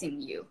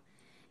respecting you.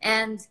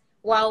 And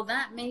while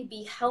that may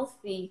be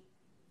healthy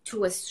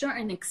to a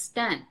certain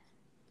extent,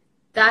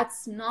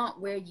 that's not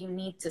where you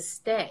need to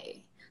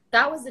stay.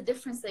 That was the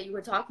difference that you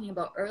were talking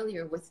about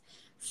earlier with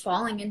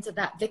falling into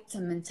that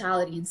victim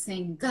mentality and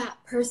saying, that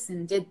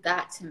person did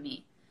that to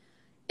me.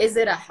 Is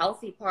it a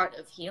healthy part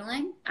of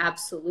healing?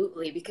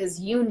 Absolutely,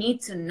 because you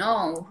need to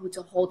know who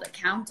to hold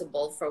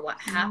accountable for what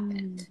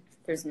happened.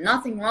 There's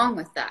nothing wrong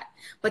with that.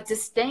 But to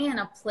stay in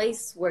a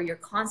place where you're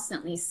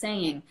constantly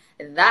saying,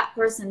 that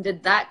person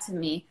did that to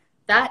me,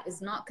 that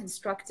is not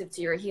constructive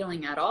to your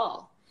healing at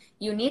all.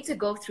 You need to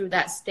go through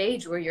that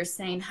stage where you're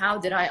saying, how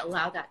did I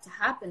allow that to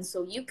happen?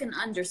 So you can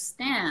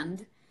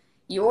understand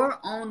your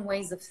own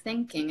ways of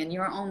thinking and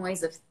your own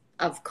ways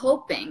of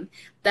coping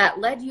that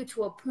led you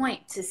to a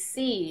point to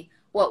see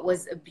what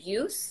was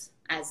abuse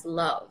as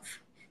love,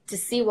 to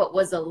see what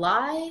was a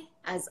lie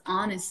as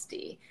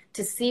honesty,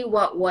 to see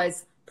what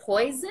was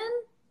poison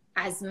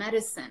as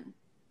medicine.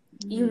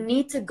 You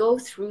need to go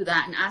through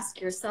that and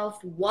ask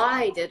yourself,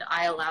 why did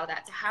I allow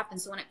that to happen?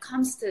 So when it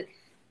comes to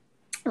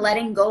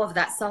letting go of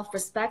that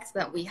self-respect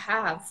that we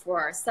have for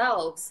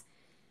ourselves,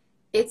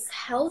 it's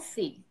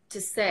healthy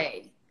to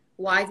say,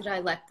 why did I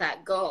let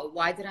that go?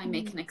 Why did I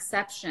make an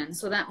exception?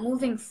 So that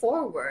moving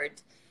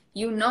forward,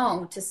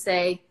 to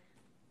say,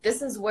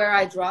 this is where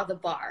I draw the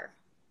bar.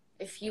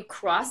 If you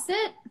cross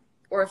it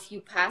or if you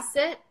pass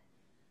it,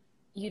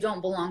 you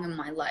don't belong in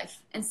my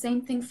life. And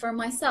same thing for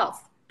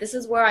myself. This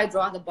is where I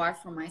draw the bar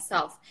for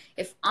myself.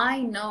 If I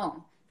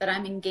know that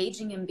I'm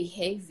engaging in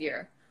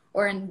behavior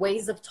or in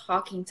ways of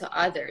talking to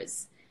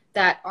others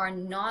that are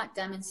not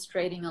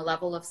demonstrating a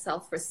level of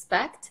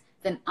self-respect,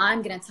 then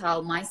I'm going to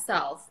tell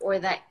myself, or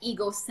that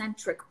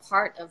egocentric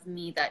part of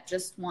me that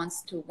just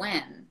wants to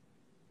win,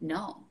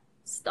 no,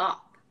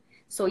 stop.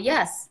 So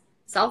yes,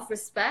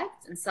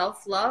 self-respect and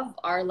self-love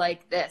are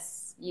like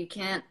this. You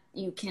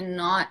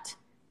cannot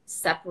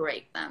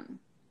separate them.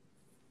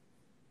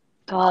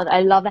 God,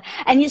 I love that.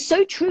 And it's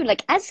so true.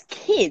 Like as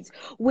kids,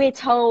 we're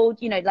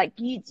told, like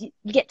you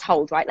get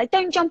told, right? Like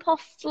don't jump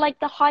off like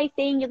the high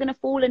thing. You're going to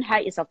fall and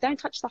hurt yourself. Don't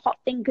touch the hot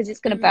thing because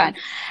it's going to burn.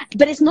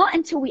 But it's not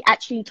until we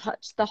actually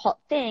touch the hot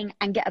thing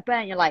and get a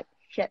burn, you're like,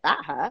 shit,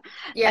 that hurt.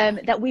 Yeah.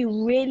 That we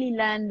really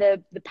learn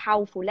the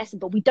powerful lesson,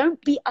 but we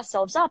don't beat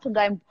ourselves up and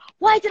going,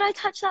 why did I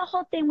touch that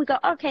hot thing? We go,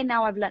 okay,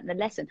 now I've learned the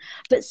lesson.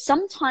 But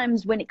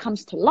sometimes when it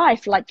comes to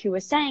life, like you were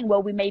saying,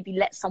 well, we maybe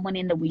let someone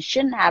in that we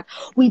shouldn't have.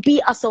 We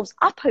beat ourselves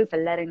up over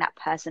letting that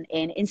person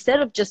in, instead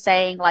of just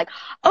saying like,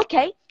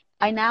 okay,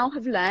 I now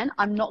have learned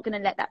I'm not going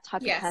to let that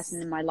type of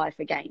person in my life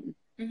again.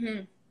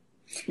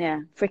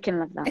 Yeah, freaking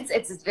love that.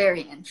 It's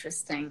very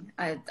interesting.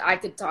 I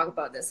could talk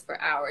about this for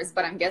hours,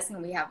 but I'm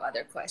guessing we have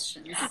other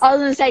questions. I was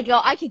going to say,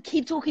 girl, I could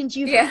keep talking to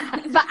you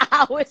for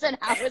hours and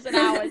hours and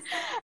hours.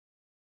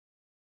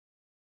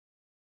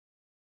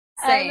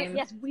 Same.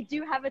 Yes, we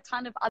do have a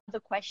ton of other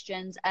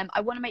questions.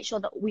 I want to make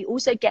sure that we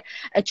also get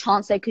a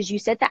chance though, because you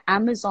said that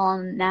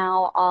Amazon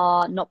now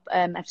are not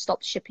have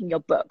stopped shipping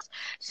your books.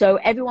 So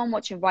everyone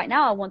watching right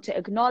now, I want to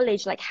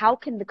acknowledge, like, how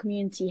can the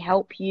community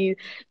help you?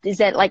 Is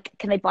there, like,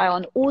 can they buy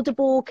on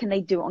Audible? Can they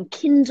do it on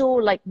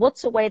Kindle? Like,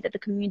 what's the way that the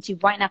community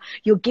right now,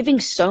 you're giving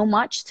so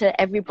much to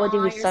everybody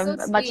with so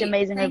much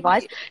amazing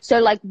advice. So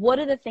like, what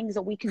are the things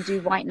that we can do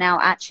right now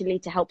actually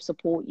to help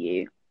support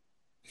you?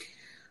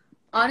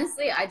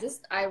 Honestly,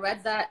 I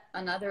read that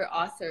another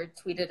author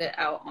tweeted it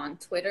out on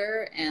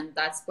Twitter, and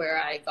that's where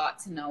I got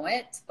to know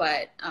it.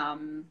 But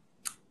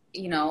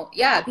you know,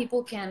 yeah,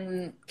 people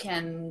can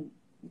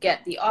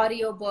get the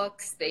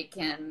audiobooks. They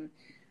can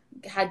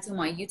head to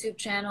my YouTube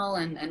channel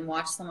and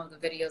watch some of the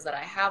videos that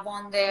I have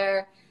on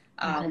there.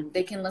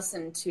 They can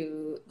listen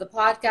to the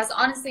podcast.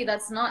 Honestly,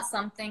 that's not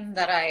something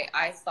that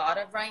I thought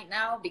of right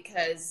now,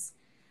 because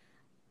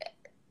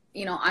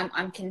you know,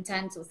 I'm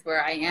content with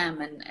where I am,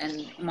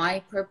 and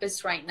my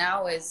purpose right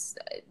now is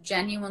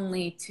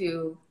genuinely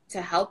to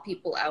help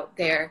people out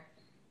there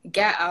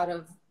get out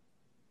of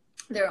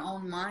their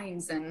own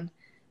minds. And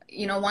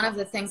you know, one of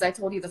the things I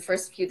told you the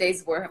first few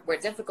days were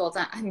difficult.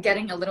 I'm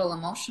getting a little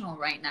emotional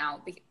right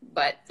now,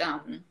 but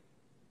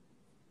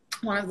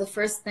one of the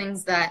first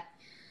things that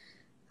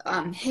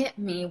hit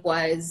me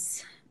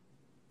was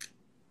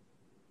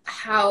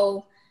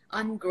how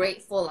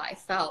ungrateful I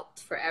felt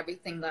for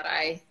everything that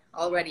I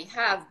already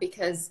have,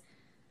 because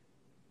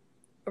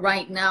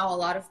right now a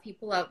lot of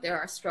people out there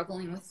are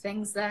struggling with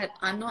things that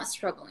I'm not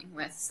struggling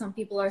with. Some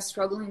people are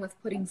struggling with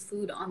putting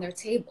food on their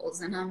tables,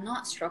 and I'm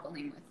not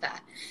struggling with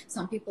that.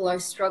 Some people are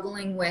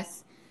struggling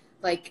with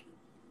like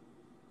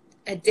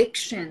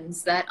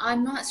addictions that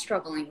I'm not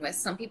struggling with.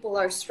 Some people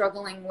are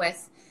struggling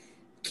with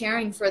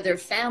caring for their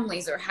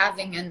families or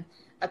having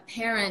a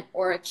parent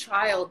or a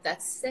child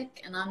that's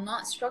sick, and I'm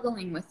not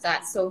struggling with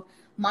that. So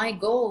my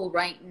goal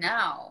right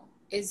now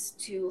is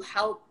to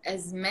help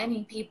as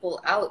many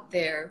people out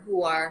there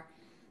who are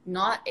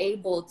not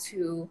able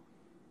to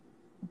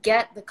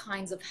get the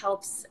kinds of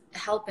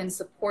help and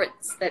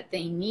supports that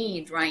they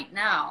need right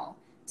now,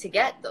 to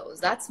get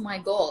those. That's my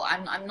goal.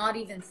 I'm not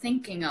even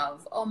thinking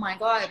of, oh my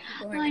God,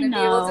 people aren't going to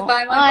be able to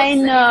buy my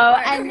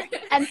books anymore.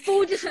 And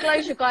full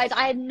disclosure, guys,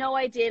 I had no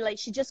idea. Like,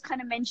 she just kind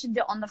of mentioned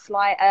it on the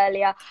fly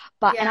earlier,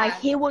 but and I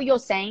hear what you're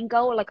saying,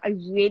 girl. Like, I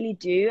really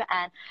do.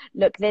 And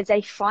look, there's a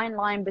fine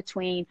line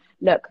between,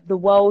 look, the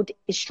world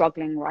is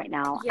struggling right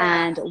now,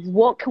 and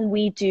what can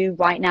we do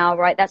right now,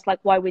 right? That's like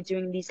why we're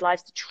doing these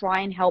lives, to try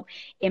and help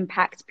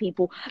impact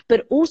people.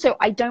 But also,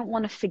 I don't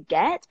want to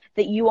forget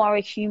that you are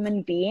a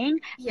human being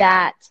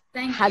that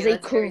has a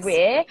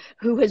career,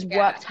 who has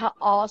worked her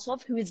ass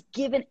off, who has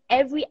given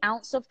every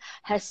ounce of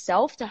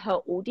herself to her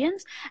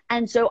audience.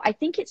 And so I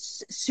think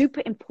it's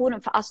super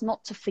important for us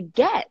not to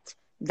forget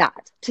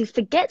that, to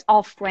forget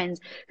our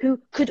friends who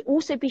could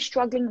also be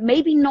struggling,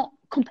 maybe not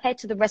compared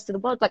to the rest of the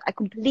world. Like, I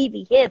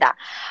completely hear that,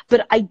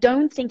 but I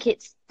don't think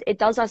it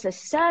does us a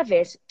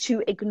service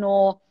to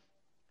ignore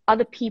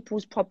other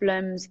people's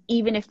problems,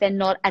 even if they're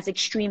not as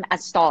extreme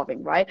as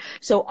starving, right?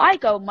 So I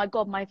go, my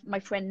God, my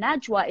friend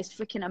Najwa is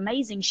freaking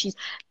amazing.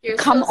 You're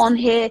come so on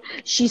here.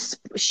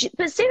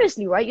 But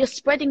seriously, right? You're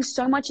spreading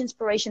so much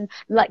inspiration.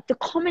 Like, the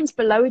comments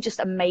below are just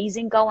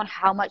amazing, girl, on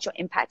how much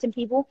you're impacting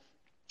people.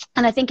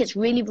 And I think it's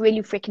really,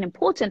 really freaking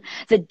important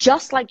that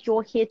just like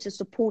you're here to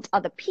support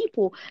other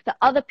people, that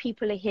other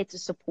people are here to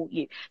support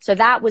you. So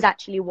that was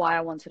actually why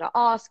I wanted to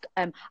ask.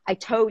 I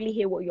totally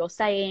hear what you're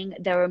saying.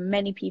 There are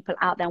many people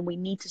out there, and we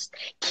need to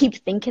keep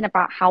thinking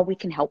about how we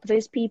can help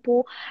those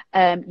people.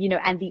 You know,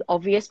 and the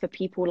obvious for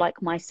people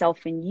like myself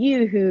and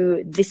you,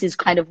 who this is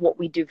kind of what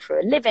we do for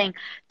a living,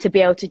 to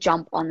be able to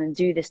jump on and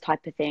do this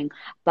type of thing.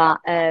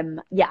 But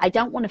yeah, I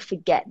don't want to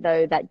forget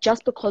though, that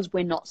just because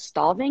we're not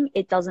starving,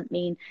 it doesn't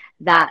mean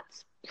that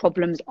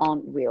problems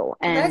aren't real.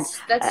 And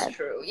that's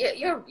true.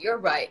 Yeah, you're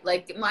right.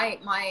 Like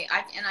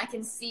I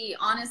can see,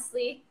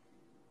 honestly,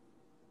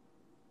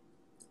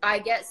 I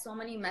get so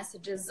many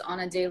messages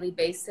on a daily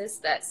basis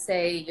that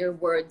say your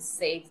words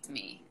saved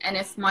me. And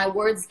if my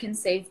words can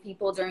save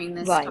people during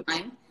this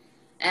time,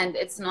 and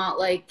it's not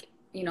like,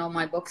 you know,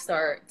 my books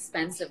are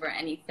expensive or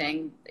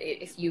anything.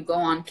 If you go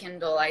on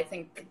Kindle, I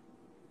think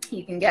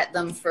you can get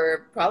them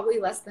for probably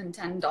less than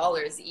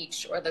 $10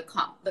 each, or the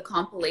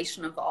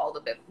compilation of all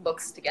the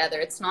books together.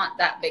 It's not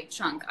that big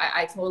chunk.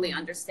 I totally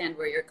understand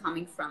where you're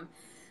coming from.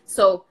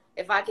 So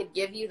if I could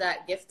give you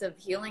that gift of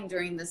healing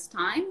during this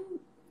time,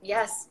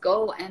 yes,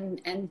 go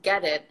and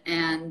get it.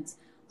 And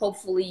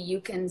hopefully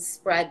you can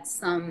spread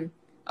some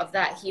of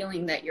that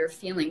healing that you're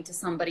feeling to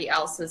somebody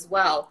else as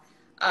well.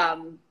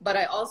 But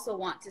I also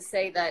want to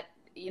say that,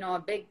 you know, a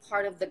big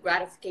part of the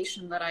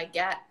gratification that I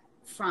get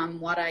from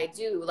what I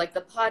do, like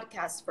the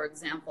podcast, for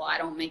example, I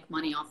don't make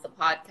money off the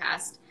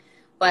podcast,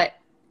 but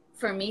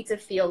for me to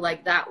feel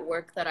like that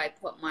work that I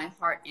put my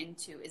heart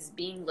into is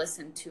being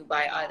listened to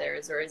by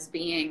others, or is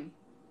being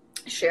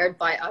shared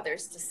by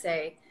others to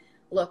say,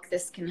 look,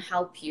 this can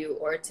help you,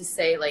 or to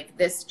say like,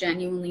 this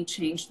genuinely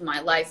changed my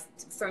life,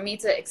 for me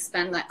to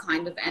expend that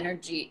kind of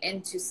energy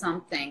into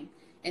something,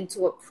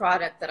 into a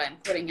product that I'm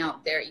putting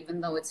out there,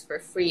 even though it's for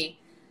free,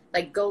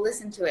 like, go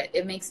listen to it.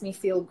 It makes me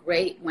feel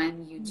great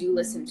when you do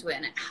listen to it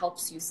and it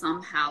helps you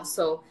somehow.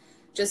 So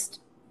just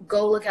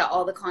go look at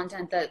all the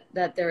content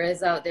that there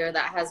is out there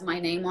that has my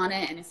name on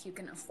it. And if you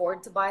can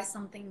afford to buy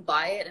something,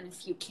 buy it. And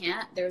if you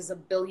can't, there's a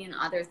billion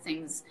other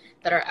things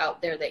that are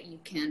out there that you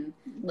can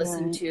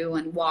listen to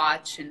and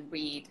watch and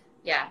read.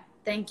 Yeah.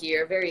 Thank you.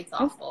 You're very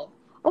thoughtful.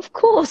 Of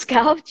course,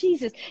 girl.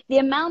 Jesus. The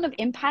amount of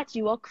impact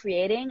you are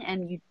creating,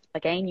 and you,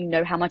 again, you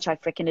know how much I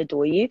freaking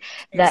adore you,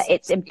 that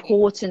it's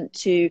important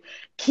to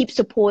keep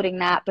supporting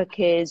that,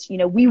 because, you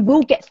know, we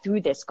will get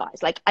through this,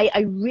 guys. Like,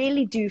 I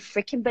really do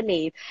freaking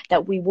believe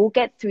that we will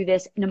get through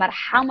this, no matter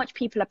how much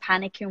people are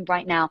panicking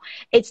right now.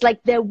 It's like,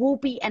 there will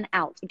be an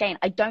out. Again,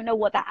 I don't know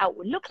what that out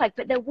would look like,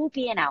 but there will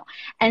be an out.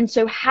 And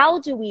so how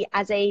do we,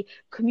 as a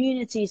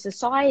community,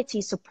 society,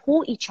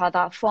 support each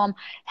other, from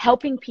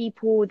helping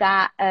people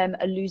that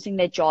are losing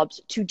their jobs,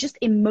 to just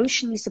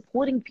emotionally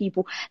supporting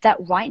people that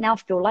right now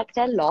feel like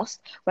they're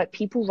lost, right?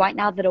 People right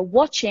now that are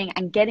watching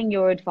and getting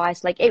your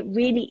advice, like, it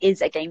really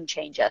is a game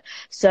changer.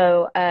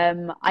 So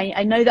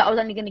I know that I was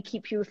only going to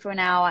keep you for an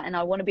hour, and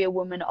I want to be a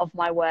woman of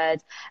my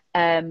word.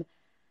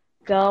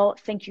 Girl,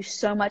 thank you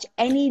so much.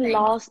 Any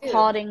last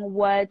parting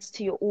words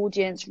to your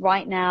audience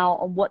right now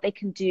on what they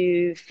can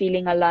do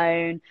feeling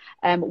alone?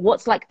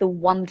 What's like the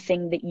one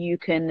thing that you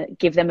can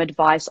give them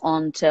advice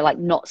on to, like,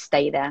 not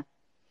stay there?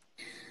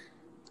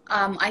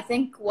 I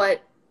think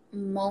what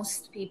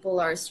most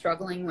people are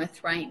struggling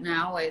with right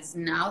now is,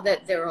 now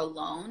that they're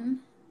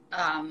alone,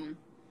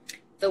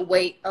 the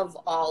weight of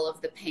all of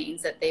the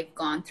pains that they've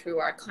gone through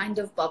are kind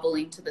of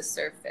bubbling to the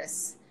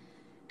surface.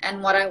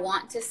 And what I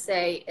want to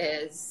say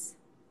is,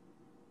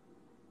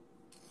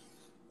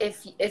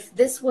 if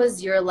this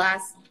was your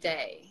last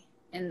day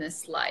in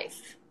this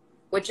life,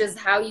 which is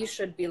how you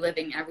should be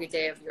living every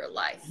day of your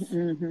life,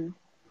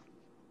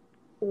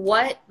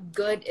 what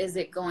good is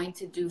it going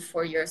to do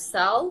for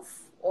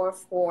yourself, or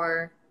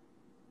for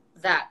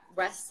that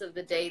rest of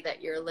the day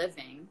that you're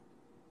living,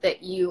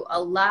 that you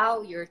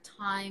allow your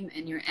time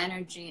and your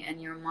energy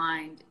and your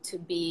mind to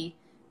be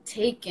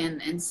taken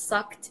and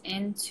sucked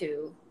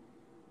into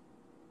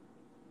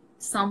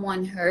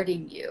someone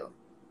hurting you,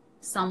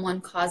 someone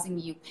causing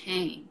you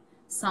pain,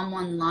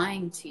 someone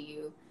lying to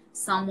you,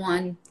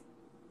 someone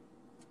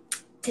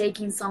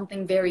taking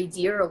something very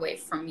dear away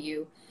from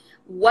you?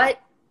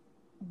 What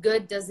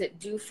good does it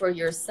do for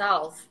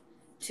yourself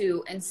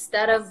to,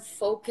 instead of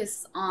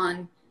focus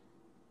on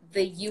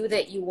the you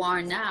that you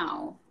are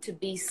now, to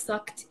be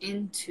sucked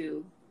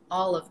into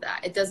all of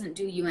that? It doesn't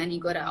do you any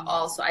good at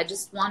all. So I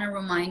just want to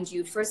remind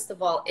you, first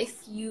of all,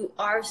 if you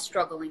are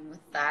struggling with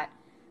that,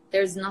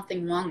 there's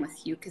nothing wrong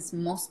with you, because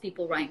most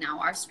people right now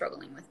are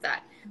struggling with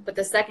that. But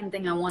the second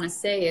thing I want to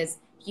say is,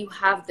 you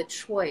have the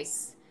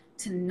choice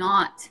to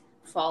not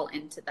fall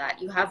into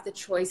that. You have the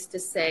choice to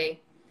say,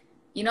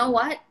 you know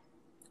what?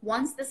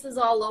 Once this is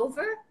all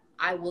over,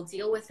 I will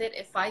deal with it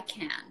if I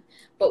can.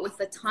 But with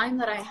the time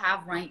that I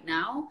have right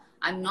now,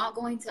 I'm not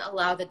going to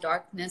allow the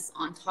darkness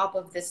on top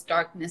of this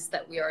darkness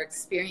that we are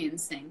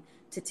experiencing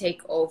to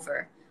take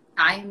over.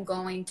 I am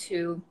going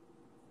to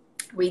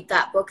read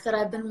that book that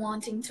I've been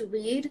wanting to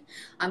read.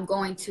 I'm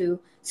going to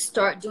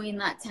start doing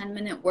that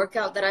 10-minute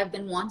workout that I've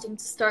been wanting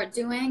to start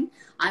doing.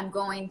 I'm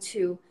going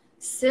to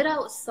sit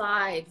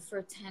outside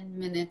for 10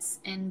 minutes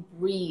and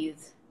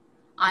breathe.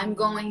 I'm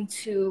going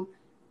to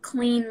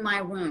clean my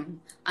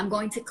room. I'm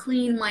going to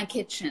clean my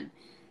kitchen.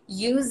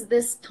 Use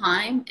this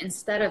time,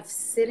 instead of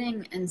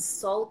sitting and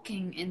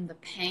sulking in the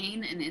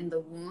pain and in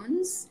the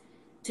wounds,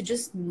 to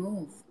just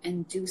move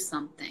and do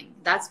something.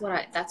 That's what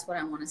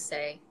I want to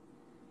say.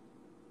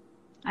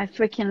 I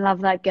freaking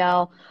love that,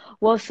 girl.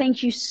 Well,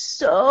 thank you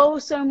so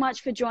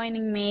much for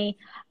joining me.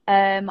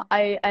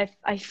 I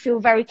feel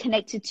very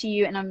connected to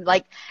you, and I'm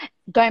like,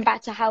 going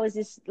back to how is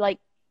this, like,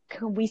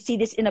 can we see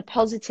this in a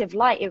positive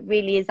light? It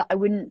really is that I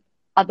wouldn't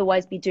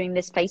otherwise be doing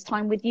this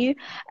FaceTime with you.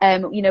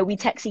 You know, we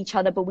text each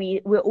other, but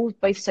we're all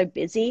both so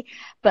busy.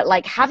 But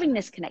like, having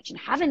this connection,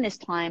 having this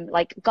time,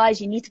 like,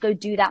 guys, you need to go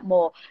do that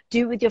more.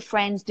 Do it with your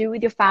friends, do it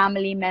with your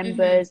family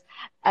members.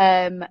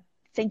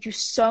 Thank you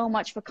so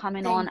much for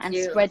coming on and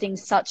spreading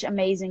such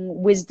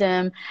amazing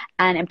wisdom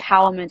and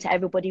empowerment to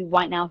everybody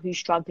right now who's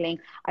struggling.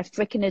 I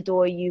freaking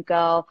adore you,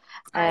 girl.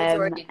 I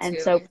adore you and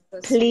too. so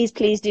please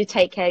do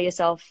take care of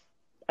yourself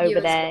over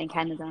there in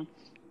Canada.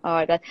 All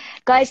right,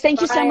 guys, thank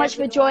you so much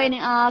for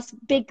joining us.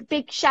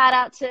 Big shout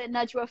out to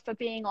Najwa for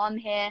being on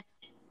here.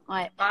 All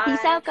right. Bye.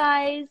 Peace out,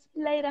 guys.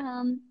 Later,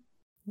 hon.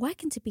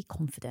 Working to be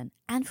confident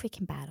and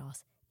freaking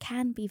badass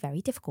can be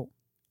very difficult.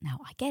 Now,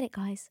 I get it,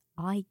 guys.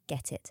 I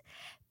get it.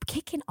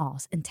 Kicking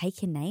ass and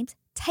taking names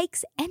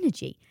takes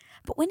energy.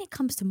 But when it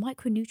comes to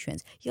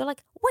micronutrients, you're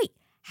like, wait,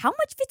 how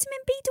much vitamin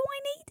B do I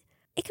need?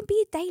 It can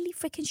be a daily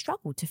freaking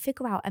struggle to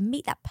figure out and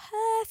meet that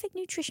perfect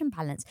nutrition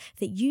balance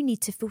that you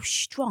need to feel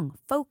strong,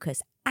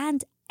 focused,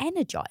 and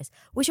energized,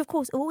 which of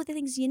course are all the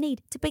things you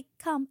need to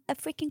become a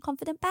freaking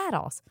confident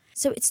badass.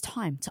 So it's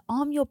time to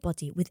arm your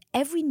body with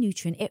every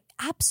nutrient it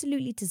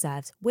absolutely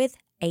deserves with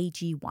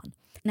AG1.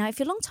 Now, if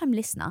you're a long-time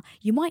listener,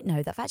 you might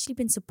know that I've actually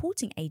been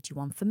supporting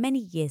AG1 for many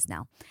years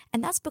now.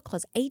 And that's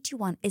because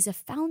AG1 is a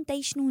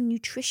foundational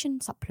nutrition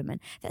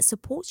supplement that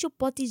supports your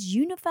body's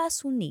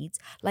universal needs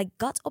like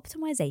gut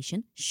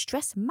optimization,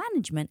 stress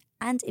management,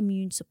 and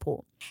immune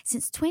support.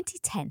 Since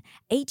 2010,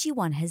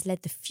 AG1 has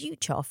led the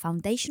future of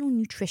foundational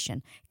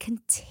nutrition,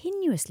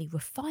 continuously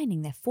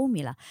refining their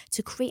formula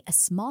to create a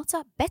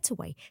smarter, better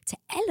way to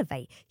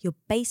elevate your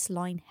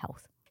baseline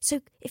health.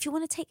 So if you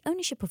want to take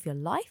ownership of your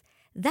life,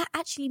 that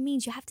actually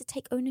means you have to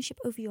take ownership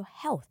over your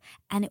health.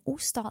 And it all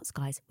starts,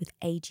 guys, with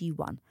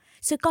AG1.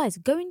 So guys,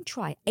 go and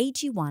try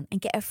AG1 and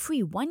get a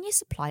free 1-year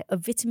supply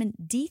of vitamin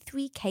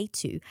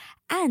D3K2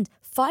 and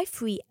 5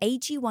 free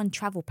AG1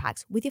 travel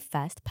packs with your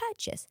first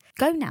purchase.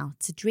 Go now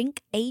to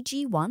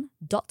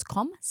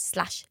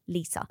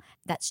drinkag1.com/Lisa.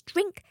 That's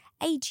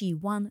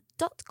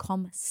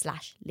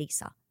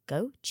drinkag1.com/Lisa.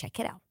 Go check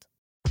it out.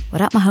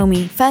 What up, my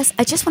homie? First,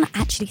 I just want to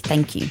actually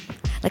thank you.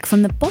 Like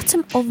from the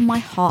bottom of my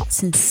heart,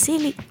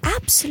 sincerely,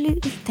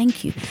 absolutely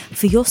thank you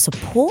for your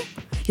support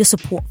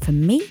for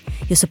me,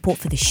 your support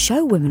for the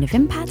show, Women of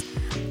Impact.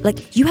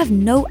 Like, you have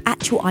no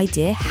actual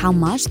idea how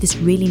much this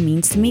really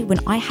means to me when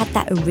I had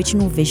that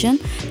original vision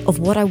of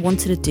what I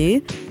wanted to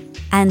do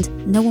and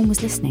no one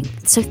was listening.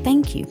 So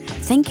thank you.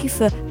 Thank you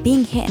for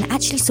being here and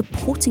actually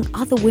supporting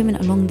other women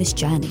along this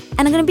journey.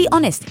 And I'm going to be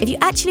honest, if you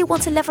actually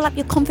want to level up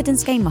your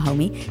confidence game, my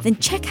homie, then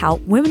check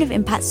out Women of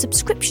Impact's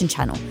subscription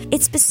channel.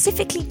 It's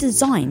specifically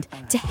designed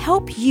to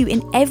help you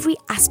in every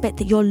aspect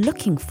that you're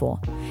looking for.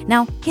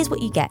 Now, here's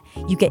what you get.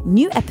 You get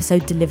new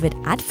episode delivered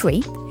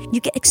ad-free. You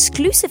get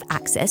exclusive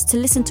access to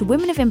listen to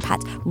Women of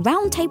Impact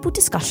roundtable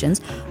discussions,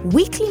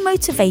 weekly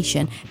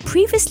motivation,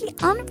 previously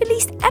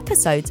unreleased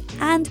episodes,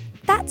 and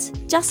that's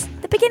just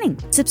the beginning.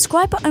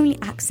 Subscriber-only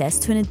access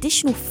to an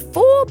additional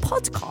 4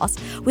 podcasts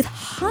with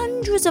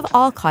hundreds of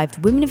archived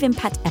Women of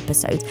Impact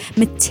episodes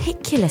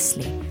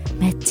meticulously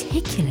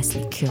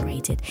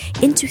curated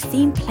into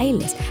themed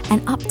playlists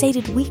and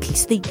updated weekly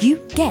so that you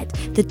get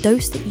the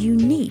dose that you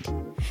need.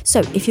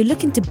 So if you're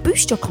looking to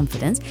boost your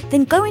confidence,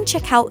 then go and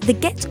check out the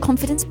Get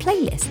Confidence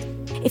playlist.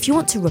 If you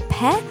want to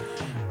repair,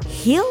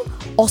 heal,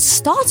 or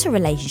start a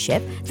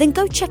relationship, then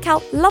go check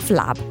out Love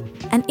Lab.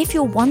 And if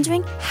you're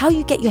wondering how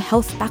you get your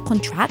health back on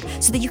track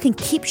so that you can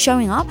keep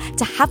showing up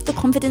to have the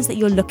confidence that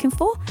you're looking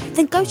for,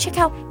 then go check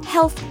out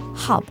Health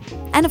Hub.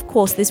 And of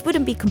course, this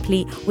wouldn't be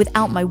complete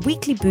without my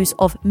weekly boost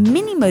of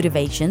mini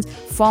motivations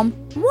from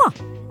moi.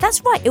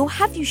 That's right, it will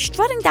have you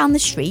strutting down the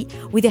street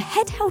with your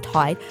head held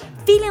high,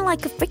 feeling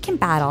like a freaking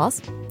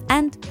badass.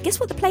 And guess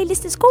what the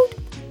playlist is called?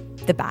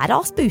 The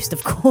Badass Boost,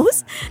 of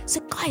course.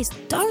 So guys,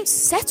 don't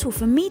settle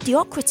for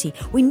mediocrity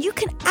when you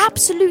can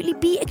absolutely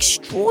be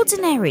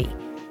extraordinary.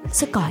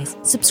 So guys,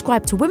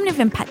 subscribe to Women of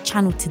Impact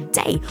channel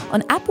today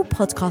on Apple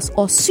Podcasts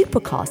or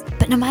Supercast.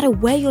 But no matter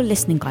where you're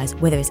listening, guys,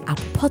 whether it's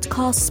Apple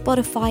Podcasts,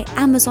 Spotify,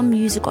 Amazon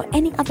Music, or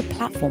any other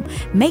platform,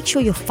 make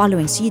sure you're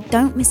following so you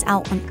don't miss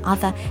out on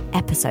other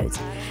episodes.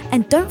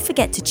 And don't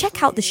forget to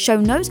check out the show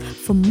notes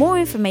for more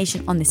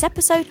information on this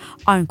episode,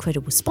 our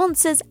incredible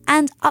sponsors,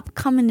 and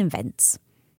upcoming events.